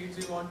succeeds,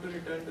 you want to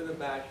return to the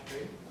bash,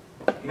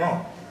 right?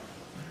 No.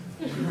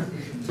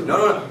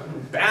 No.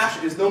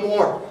 Bash is no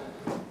more.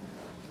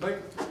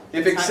 But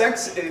if exec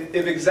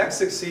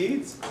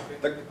succeeds,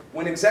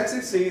 when exec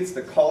succeeds,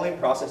 the calling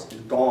process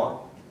is gone.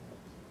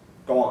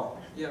 Gone.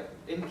 Yeah,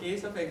 in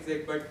case of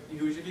exec, but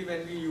usually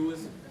when we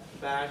use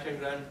bash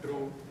and run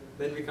true,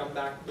 then we come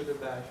back to the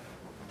bash.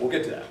 We'll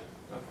get to that,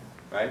 Okay.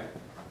 right?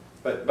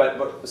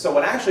 But so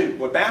what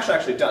bash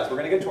actually does, we're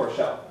going to get to our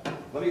shell.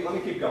 Let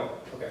me keep going.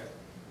 Okay.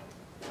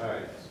 All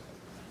right.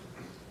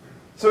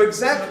 So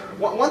exec,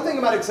 one thing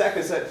about exec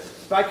is that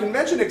by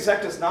convention,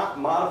 exec does not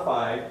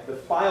modify the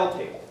file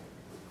table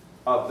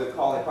of the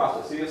calling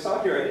process. So you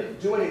saw here, I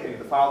didn't do anything to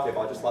the file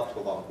table. I just left it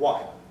alone.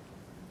 Why?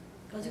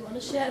 Because you want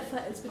to share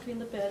files between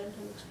the parent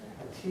and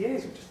the child.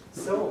 TAs are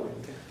just so...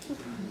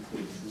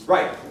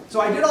 Right. So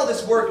I did all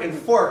this work in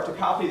fork to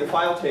copy the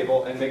file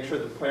table and make sure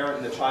the parent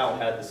and the child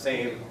had the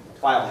same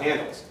file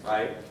handles,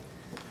 right?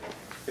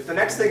 If the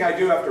next thing I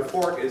do after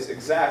fork is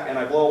exec and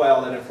I blow away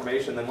all that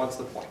information, then what's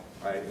the point,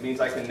 right? It means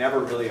I can never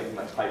really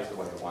implement types the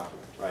way I want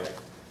to, right?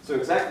 So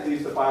exec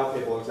leaves the file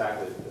table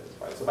exactly as it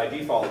is, right? So by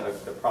default,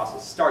 the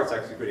process starts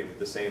executing with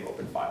the same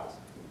open files,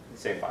 the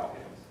same file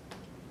handles.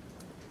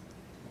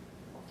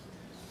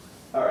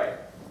 All right.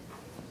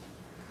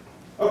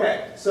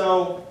 Okay,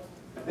 so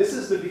this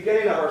is the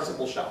beginning of our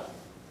simple shell,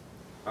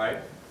 all right?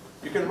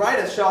 You can write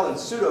a shell in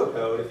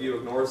pseudocode if you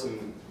ignore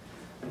some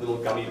little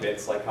gummy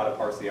bits like how to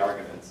parse the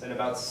arguments in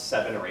about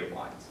 7 or 8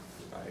 lines,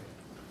 right?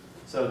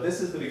 So this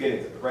is the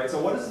beginning of it, right?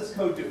 So what does this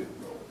code do?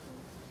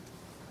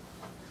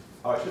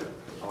 Oh, I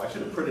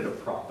should have printed a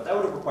prompt, but that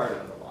would have required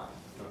another line.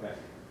 Okay.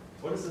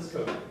 What does this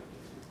code do?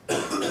 The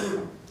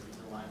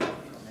line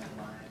from that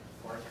line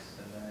works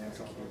and then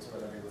executes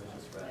whatever you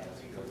just read.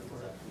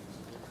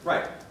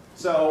 Right.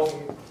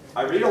 So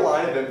I read a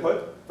line of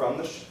input from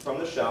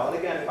the shell, and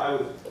again, if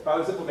I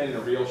was implementing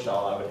a real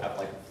shell, I would have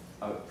like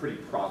a pretty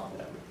prompt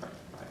that I would print,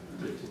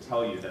 right, to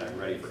tell you that I'm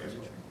ready for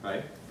input,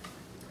 right?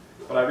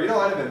 But I read a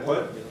line of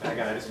input, and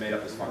again, I just made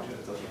up this function.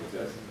 It doesn't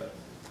exist,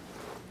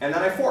 and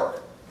then I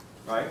fork,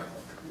 right?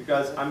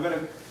 Because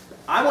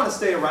I want to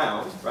stay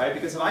around, right?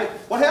 Because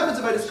what happens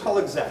if I just call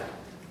exec?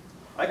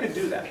 I could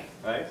do that,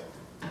 right?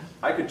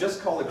 I could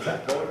just call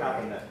exec. What would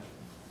happen then?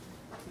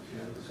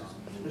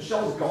 The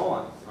shell's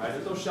gone, right?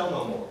 There's no shell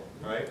no more,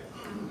 right?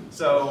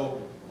 So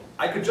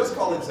I could just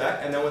call exec,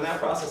 and then when that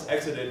process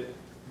exited,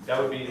 that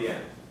would be the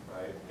end,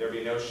 right? There'd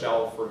be no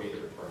shell for me to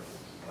return,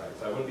 right?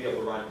 So I wouldn't be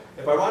able to run.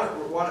 If I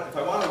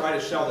want to write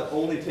a shell that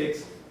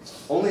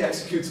only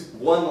executes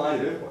one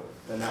line of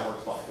input, then that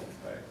works fine,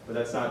 right? But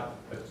that's not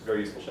a very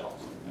useful shell,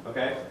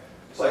 okay?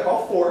 So I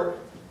call fork.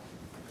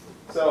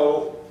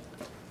 So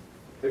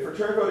if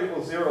return code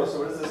equals 0, so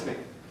what does this mean?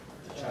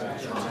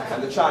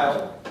 I'm the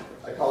child.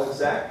 I call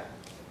exec,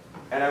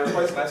 and I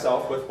replace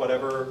myself with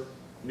whatever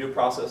new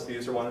process the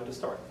user wanted to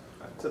start.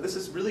 Right? So this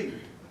is really,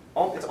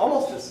 it's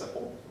almost as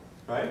simple,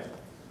 right?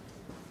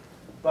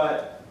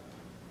 But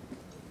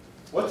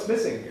what's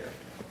missing here,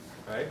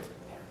 right?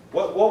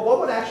 What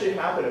would actually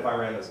happen if I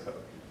ran this code?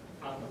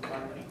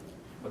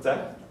 What's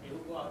that? It will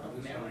go out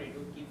of memory to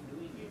keep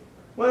doing it.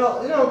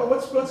 Well,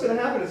 but what's going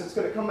to happen is it's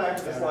going to come back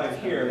to this line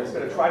here, and it's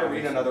going to try to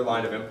read another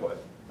line of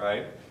input,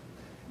 right?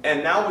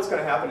 And now what's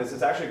going to happen is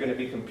it's actually going to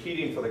be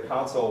competing for the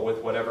console with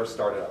whatever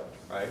started up,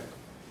 right?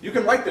 You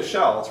can write the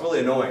shell. It's really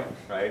annoying,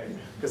 right?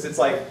 Because it's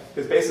like,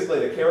 because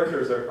basically the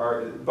characters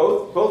are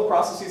both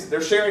processes.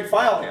 They're sharing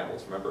file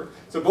handles. Remember,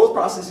 so both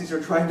processes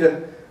are trying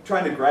to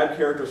grab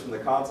characters from the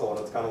console, and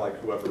it's kind of like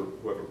whoever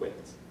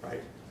wins,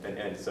 right?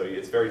 And so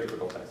it's very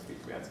difficult to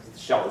execute commands because the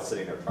shell is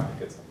sitting there trying to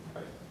get something,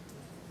 right?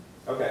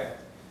 Okay,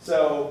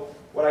 so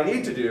what I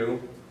need to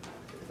do,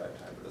 if I have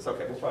time for this,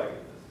 okay, we'll try to get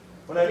this.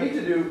 What I need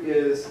to do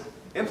is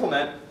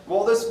implement,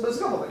 well, there's a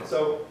couple things.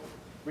 So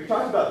we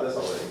talked about this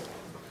already.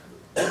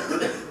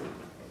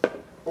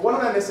 But what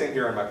am I missing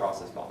here in my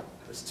process model?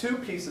 There's two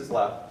pieces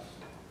left.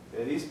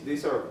 And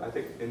these are, I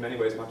think, in many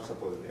ways much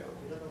simpler than the other.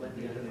 We don't know when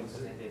the other process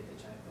ended,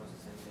 the child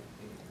process ended.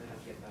 We have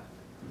to get back.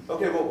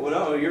 Okay, well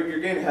no, you're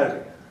getting ahead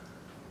of me.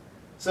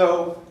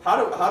 So how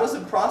does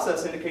the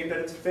process indicate that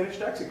it's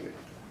finished executing?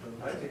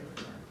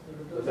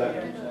 What's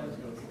that?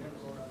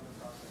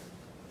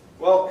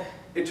 Well,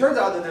 it turns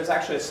out that there's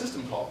actually a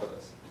system call for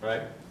this,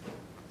 right?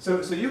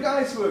 So you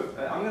guys who have,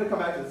 I'm going to come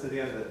back to this at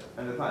the end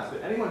of the class,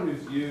 but anyone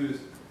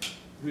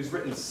who's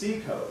written C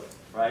code,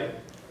 right?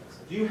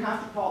 Do you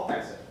have to call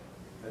exec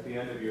at the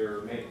end of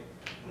your main?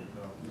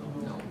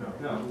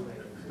 No.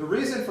 The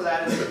reason for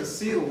that is that the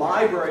C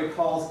library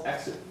calls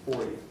exit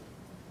for you.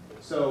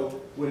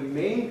 So when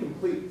main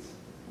completes,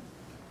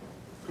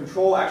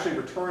 control actually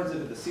returns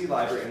into the C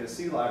library, and the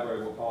C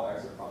library will call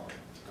exit function,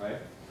 right?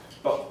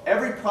 But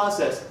every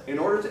process, in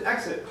order to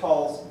exit,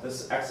 calls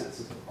this exit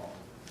system call,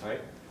 right?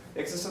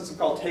 Exit system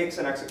call takes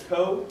an exit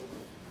code,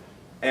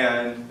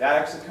 and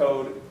that exit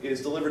code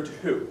is delivered to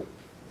who?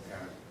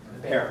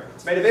 The parent.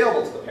 It's made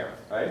available to the parent,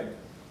 right?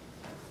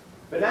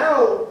 But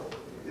now,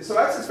 so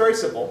exit's very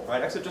simple,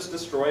 right? Exit just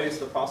destroys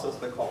the process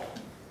of the call,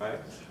 right?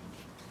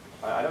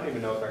 I don't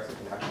even know if exit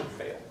can actually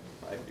fail,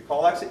 right? If you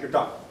call exit, you're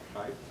done,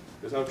 right?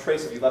 There's no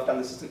trace of you left on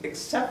the system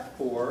except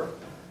for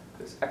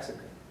this exit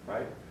code,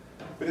 right?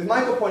 But as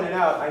Michael pointed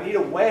out, I need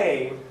a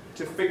way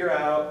to figure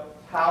out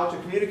how to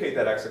communicate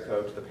that exit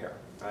code to the parent,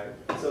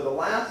 right? So the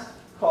last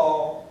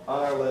call on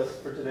our list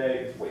for today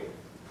is wait.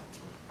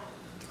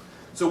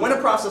 So when a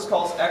process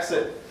calls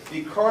exit,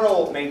 the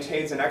kernel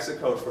maintains an exit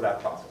code for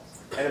that process.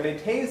 And it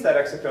maintains that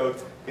exit code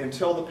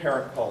until the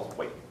parent calls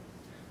wait.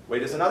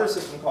 Wait is another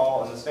system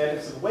call, and the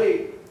semantics of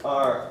wait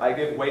are I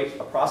give wait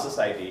a process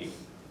ID,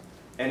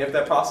 and if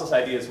that process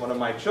ID is one of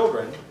my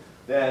children,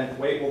 then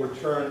wait will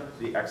return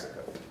the exit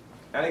code.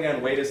 And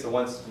again, wait is the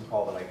one system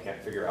call that I can't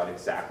figure out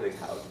exactly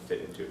how to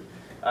fit into.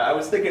 I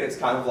was thinking it's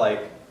kind of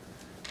like,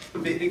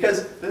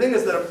 because the thing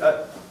is that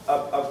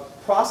a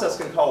process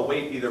can call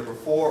wait either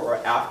before or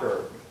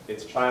after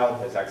its child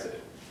has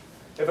exited.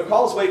 If it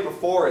calls wait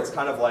before, it's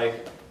kind of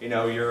like, you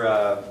know, you're,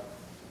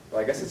 well,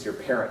 I guess it's your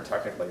parent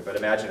technically, but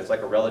imagine it's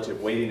like a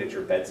relative waiting at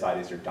your bedside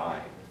as you're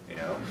dying, you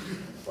know?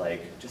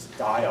 Like, just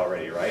die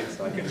already, right?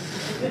 So I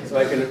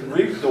can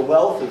reap the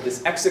wealth of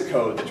this exit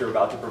code that you're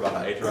about to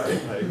provide,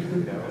 right? Like,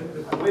 you know,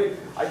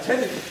 I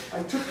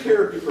took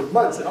care of you for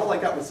months, and all I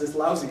got was this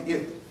lousy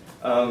int.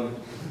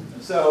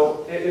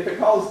 So if it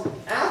calls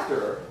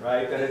after,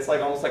 right, then it's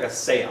like almost like a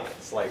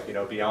seance, like, you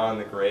know, beyond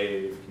the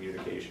grave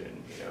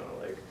communication, you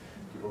know, like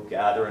people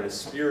gather and a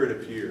spirit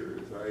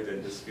appears, right,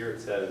 and the spirit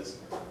says,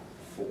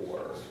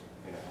 for,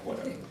 you know,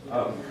 whatever.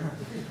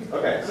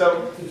 Okay,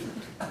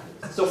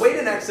 so wait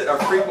and exit are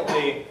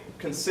frequently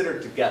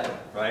considered together,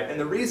 right? And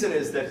the reason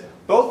is that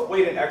both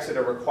wait and exit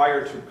are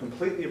required to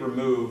completely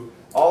remove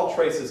all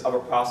traces of a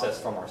process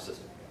from our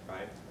system,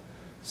 right?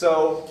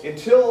 So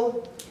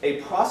until a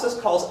process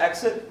calls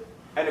exit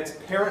and its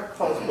parent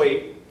calls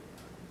wait,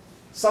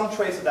 some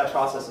trace of that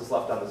process is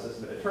left on the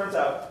system. It turns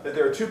out that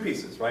there are two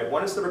pieces, right?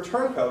 One is the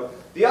return code.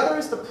 The other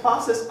is the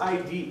process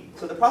ID.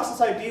 So the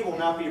process ID will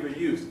not be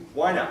reused.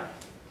 Why not?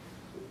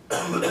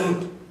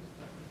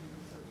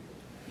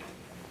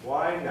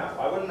 Why not?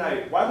 Why wouldn't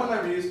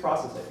I reuse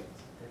process IDs?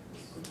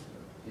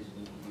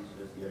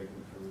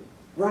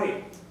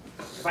 Right.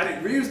 If I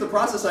didn't reuse the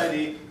process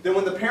ID, then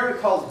when the parent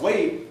calls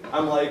wait,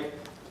 I'm like,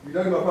 you're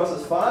talking about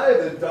process 5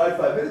 that died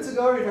 5 minutes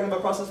ago, or you're talking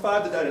about process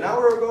 5 that died an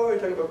hour ago, or you're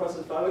talking about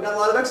process 5. We got a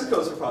lot of exit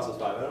codes for process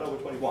 5. I don't know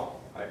which one you want,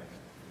 right?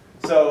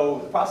 So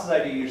the process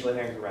ID usually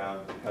hangs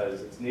around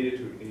because it's needed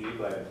to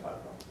uniquely identify the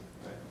process,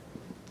 right?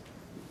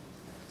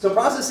 So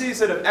processes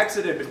that have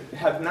exited but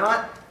have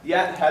not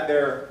yet had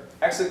their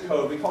exit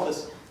code, we call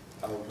this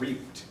a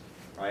reaped,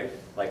 right?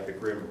 Like the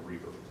Grim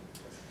Reaper.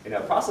 You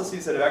know,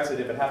 processes that have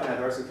exited but haven't had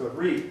their exit code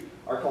reaped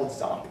are called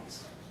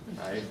zombies,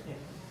 right?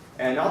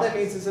 And all that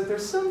means is that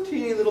there's some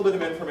teeny little bit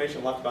of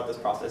information left about this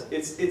process.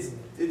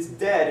 It's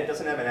dead. It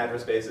doesn't have an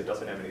address base. It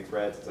doesn't have any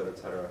threads, et cetera, et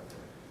cetera.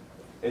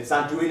 It's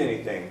not doing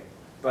anything,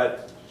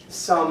 but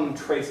some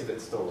trace of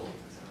it still remains,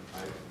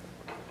 right?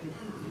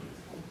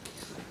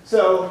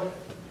 So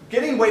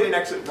getting wait and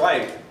exit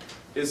right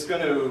is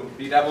going to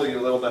bedevil you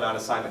a little bit on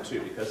assignment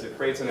 2 because it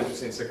creates an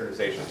interesting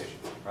synchronization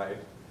issue, right?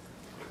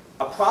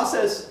 A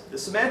process, the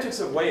semantics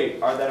of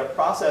wait are that a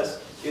process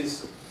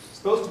is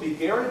supposed to be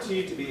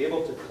guaranteed to be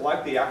able to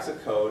collect the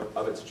exit code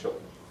of its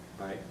children,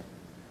 right?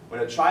 When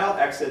a child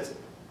exits,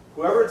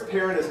 whoever its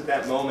parent is at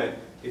that moment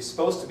is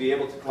supposed to be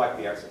able to collect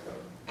the exit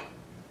code.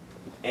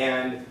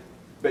 And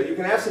But you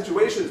can have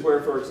situations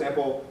where, for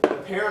example, the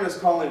parent is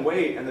calling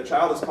wait and the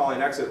child is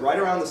calling exit right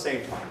around the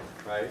same time,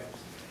 right?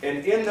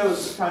 And in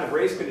those kind of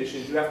race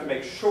conditions, you have to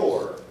make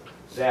sure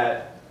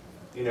that,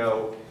 you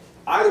know,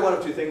 either one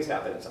of two things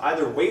happens.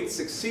 Either wait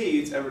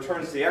succeeds and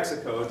returns the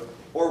exit code,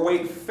 or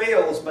wait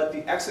fails, but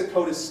the exit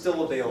code is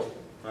still available,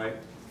 right?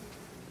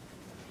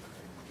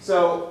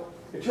 So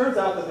it turns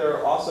out that there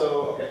are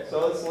also, okay,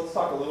 so let's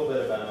talk a little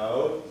bit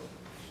about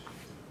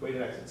wait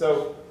and exit.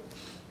 So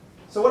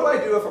what do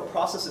I do if a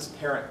process's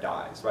parent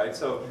dies, right?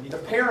 So the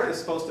parent is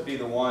supposed to be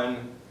the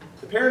one,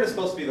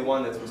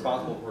 that's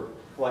responsible for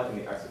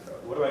collecting the exit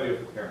code. What do I do if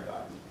the parent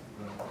dies?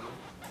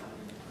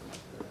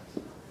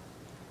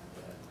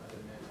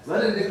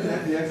 Let it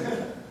disconnect the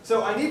exit.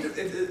 So I need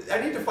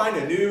to find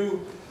a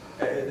new,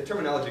 the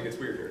terminology gets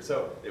weird here.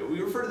 So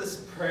we refer to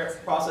this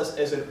process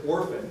as an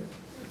orphan,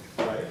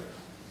 right?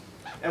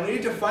 And we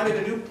need to find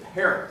it a new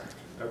parent,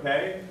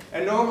 okay?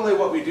 And normally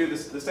what we do,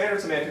 the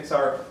standard semantics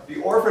are,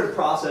 the orphan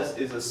process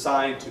is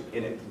assigned to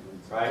init,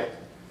 right?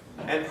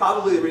 And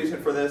probably the reason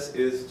for this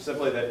is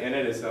simply that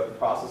init is the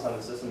process on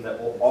the system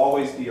that will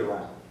always be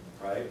around,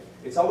 right?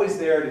 It's always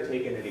there to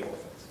take in any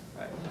orphans,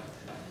 right?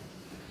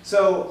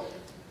 So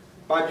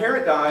my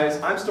parent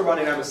dies, I'm still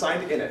running, I'm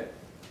assigned to init.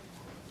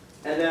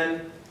 And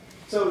then,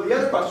 so the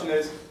other question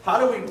is, how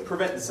do we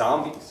prevent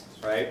zombies,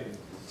 right?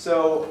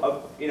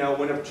 So, you know,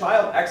 when a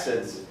child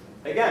exits,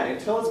 again,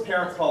 until its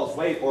parent calls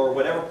wait, or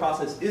whatever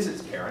process is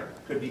its parent,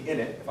 could be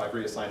init, if I've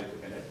reassigned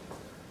it to init,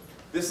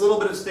 this little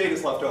bit of state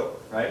is left over,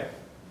 right?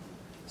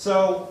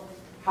 So,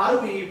 how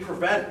do we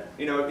prevent,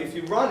 you know, if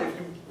you go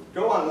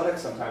on Linux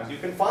sometimes, you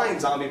can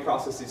find zombie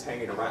processes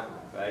hanging around,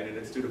 right? And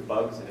it's due to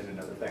bugs and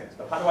other things.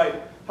 But how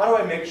do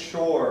I make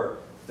sure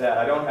that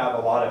I don't have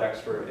a lot of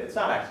extra, it's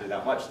not actually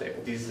that much state,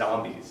 but these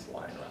zombies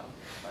lying around,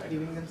 right?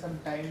 Giving them some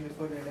time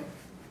before they die.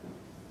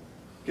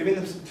 Giving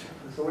them,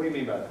 so what do you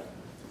mean by that?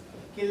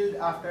 Killed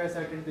after a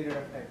certain period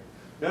of time.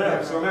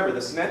 No, so remember,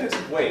 the semantics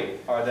of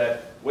wait are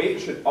that wait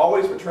should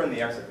always return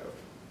the exit code.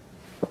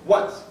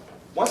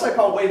 Once I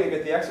call wait and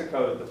get the exit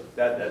code,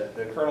 that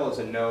the kernel is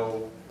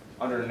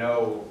under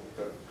no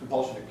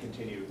compulsion to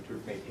continue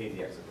to maintain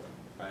the exit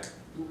code, right?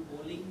 Do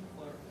polling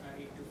for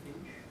it to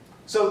finish?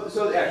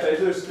 So actually,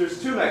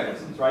 there's two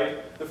mechanisms,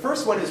 right? The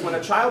first one is when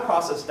a child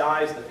process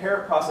dies, the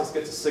parent process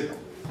gets a signal,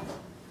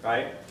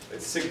 right?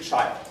 It's sig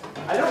child.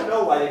 I don't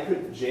know why they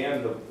couldn't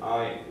jam the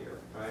I in here,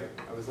 right?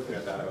 I was looking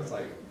at that, I was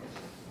like,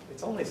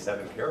 it's only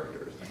 7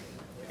 characters.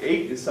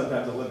 8 is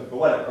sometimes a limit, but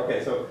whatever.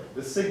 Okay, so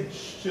the sig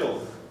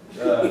chill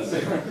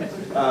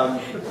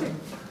signal.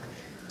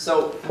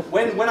 So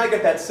when I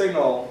get that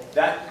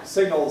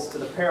signals to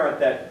the parent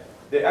that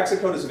the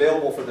exit code is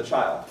available for the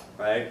child,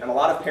 right? And a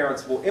lot of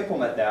parents will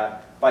implement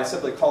that by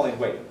simply calling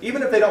wait,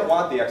 even if they don't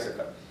want the exit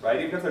code, right?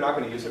 Even if they're not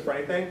going to use it for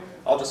anything,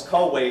 I'll just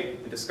call wait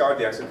and discard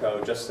the exit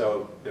code just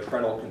so the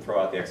kernel can throw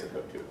out the exit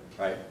code too,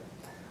 right?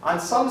 On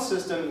some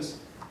systems,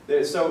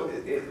 it's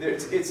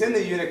in the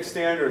Unix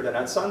standard that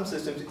on some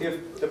systems,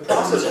 if the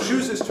process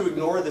chooses to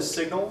ignore the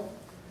signal,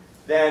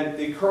 then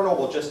the kernel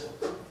will just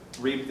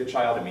read the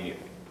child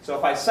immediately. So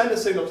if I send a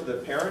signal to the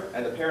parent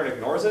and the parent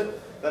ignores it,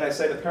 then I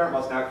say the parent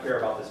must not care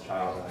about this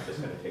child and I'm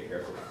just going to take care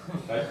of it.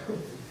 Right?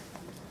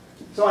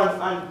 So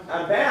on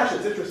bash,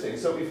 it's interesting.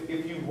 So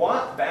if you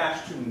want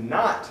bash to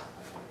not,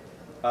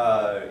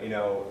 actually,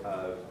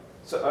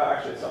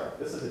 sorry,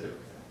 this is a different,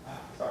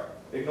 sorry,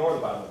 ignore the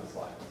bottom of the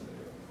slide.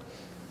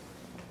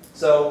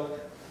 So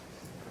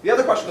the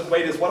other question with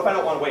wait is, what if I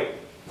don't want to wait,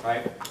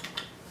 right?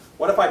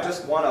 What if I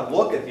just want to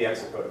look at the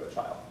exit code of a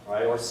child,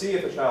 right? Or see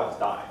if a child has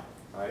died,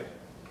 right?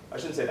 I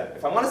shouldn't say that.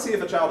 If I want to see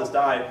if a child has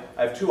died,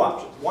 I have two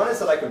options. One is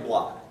that I can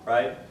block,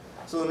 right?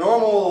 So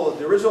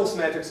the original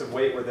semantics of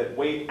wait were that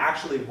wait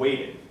actually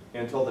waited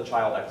until the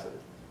child exited,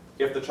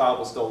 if the child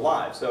was still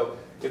alive. So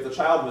if the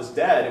child was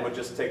dead, it would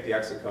just take the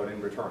exit code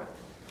and return it.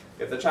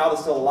 If the child is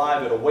still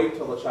alive, it'll wait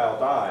till the child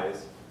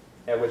dies,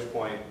 at which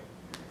point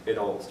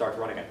it'll start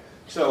running it.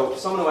 So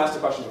someone who asked a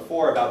question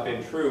before about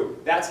bin true,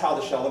 that's how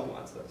the shell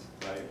implements this,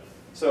 right?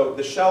 So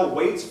the shell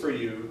waits for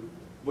you,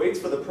 waits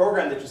for the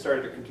program that you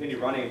started to continue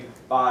running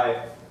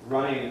by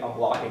running a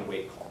blocking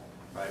wait call,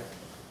 right?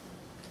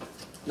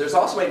 There's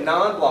also a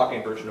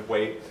non-blocking version of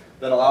wait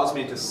that allows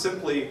me to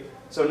simply,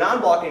 so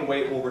non-blocking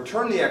wait will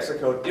return the exit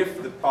code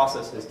if the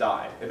process has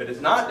died. If it has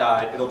not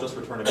died, it'll just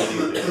return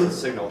immediately the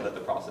signal that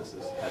the process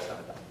has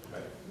not died.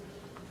 Right?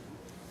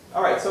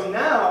 All right, so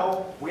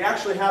now we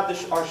actually have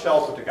our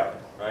shell put together,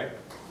 right?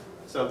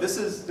 So this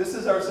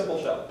is our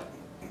simple shell.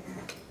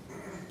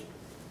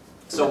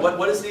 So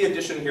what is the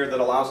addition here that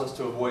allows us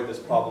to avoid this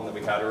problem that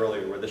we had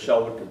earlier where the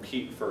shell would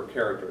compete for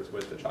characters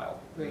with the child?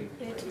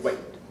 Wait.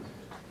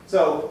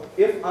 So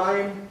if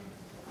I'm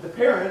the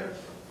parent,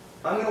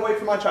 I'm going to wait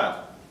for my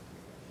child.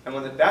 And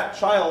when that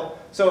child,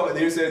 so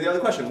there's the other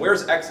question,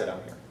 where's exit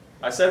on here?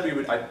 I said we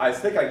would, I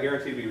think I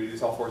guaranteed we would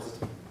use all 4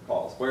 system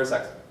calls. Where's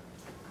exit?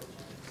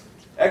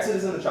 Exit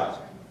is in the child,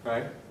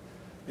 right?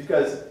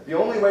 Because the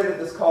only way that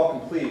this call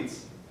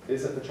completes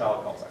is if the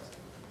child calls exit,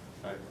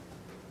 right?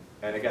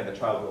 And again, the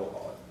child will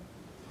call it.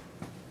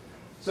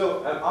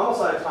 So I'm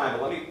almost out of time,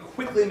 but let me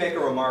quickly make a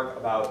remark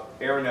about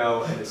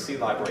Arno and the C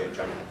library in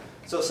general.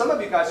 So some of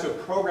you guys who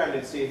have programmed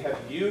in C have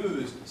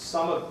used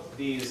some of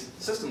these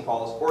system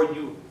calls, or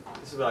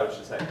this is what I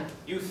should say,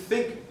 you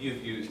think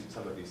you've used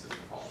some of these system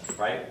calls,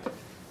 right?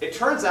 It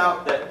turns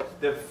out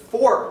that the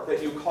fork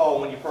that you call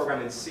when you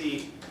program in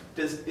C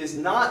is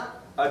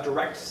not a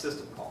direct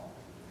system call.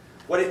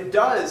 What it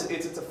does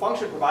is it's a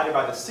function provided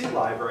by the C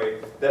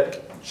library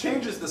that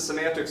changes the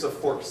semantics of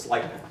fork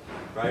slightly,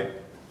 right?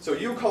 So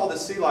you call the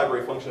C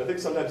library function, I think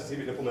sometimes it's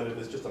even implemented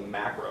as just a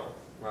macro,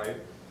 right?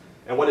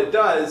 And what it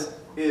does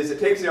is it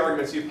takes the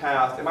arguments you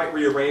passed, it might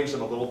rearrange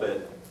them a little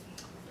bit,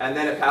 and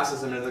then it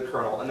passes them into the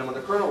kernel. And then when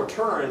the kernel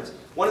returns,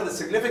 one of the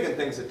significant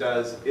things it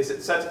does is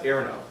it sets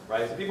Arno,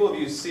 right? So people who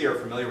use C are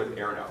familiar with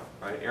Arno,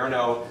 right?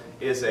 Arno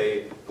is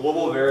a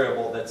global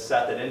variable that's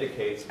set that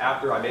indicates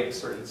after I make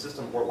certain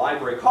system or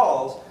library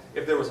calls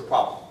if there was a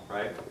problem,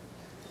 right?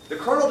 The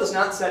kernel does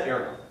not set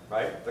Arno,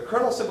 right? The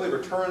kernel simply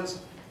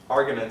returns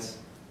arguments,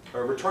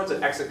 or returns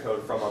an exit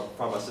code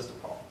from a system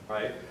call,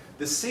 right?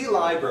 The C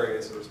library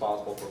is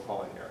responsible for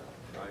calling Arno,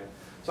 right?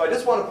 So I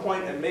just want to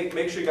point and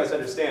make sure you guys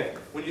understand,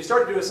 when you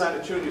start to do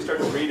assignment 2 and you start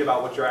to read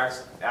about what you're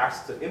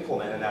asked to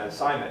implement in that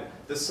assignment,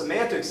 the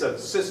semantics of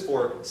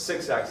sysfork,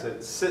 sysexit,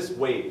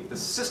 syswait, the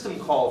system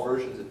call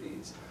versions of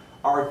these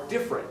are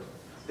different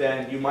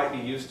than you might be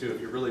used to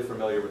if you're really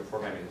familiar with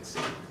programming in C,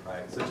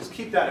 right? So just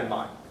keep that in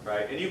mind,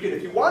 right? And you can,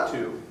 if you want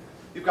to,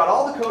 you've got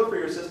all the code for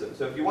your system.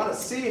 So if you want to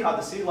see how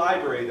the C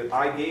library that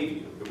I gave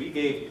you, that we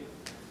gave you,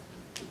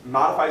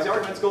 modifies the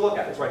arguments, go look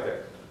at it. It's right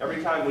there.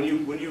 Every time when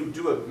you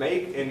do a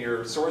make in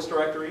your source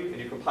directory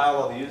and you compile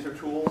all the user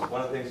tools,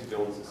 one of the things you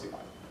build is a C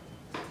library.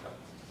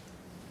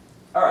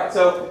 All right,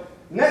 so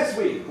next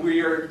week we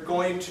are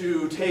going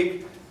to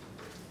take,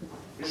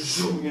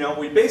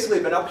 we've basically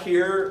been up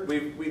here,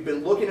 we've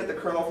been looking at the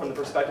kernel from the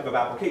perspective of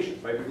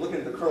applications, right? We're looking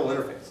at the kernel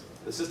interface,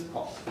 the system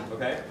calls,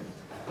 okay?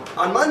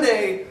 On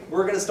Monday,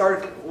 we're going to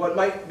start what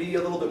might be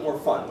a little bit more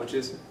fun, which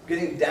is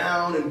getting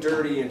down and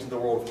dirty into the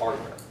world of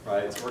hardware,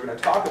 right? So we're going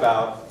to talk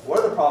about what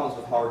are the problems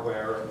with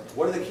hardware,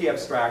 what are the key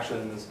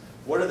abstractions,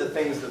 what are the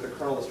things that the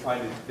kernel is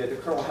that the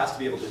kernel has to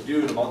be able to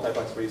do to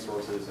multiplex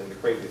resources and to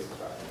create these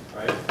abstractions,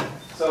 right?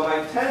 So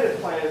my tentative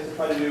plan is to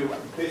try to do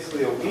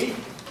basically a week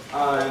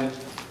on,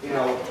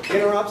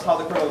 interrupts, how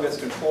the kernel gets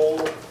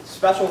controlled,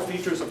 special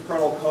features of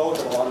kernel code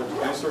that allow it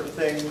to do certain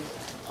things,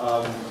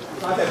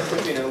 context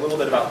switching, and a little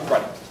bit about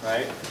threading,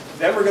 right?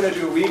 Then we're going to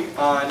do a week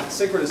on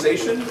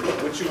synchronization,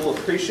 which you will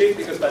appreciate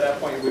because by that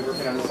point you'll be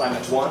working on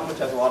assignment 1, which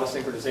has a lot of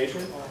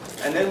synchronization.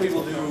 And then we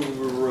will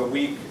do a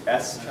week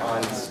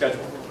on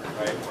schedule,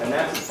 right? And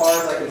that's as far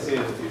as I can see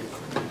in the future.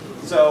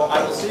 So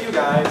I will see you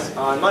guys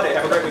on Monday.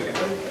 Have a great weekend.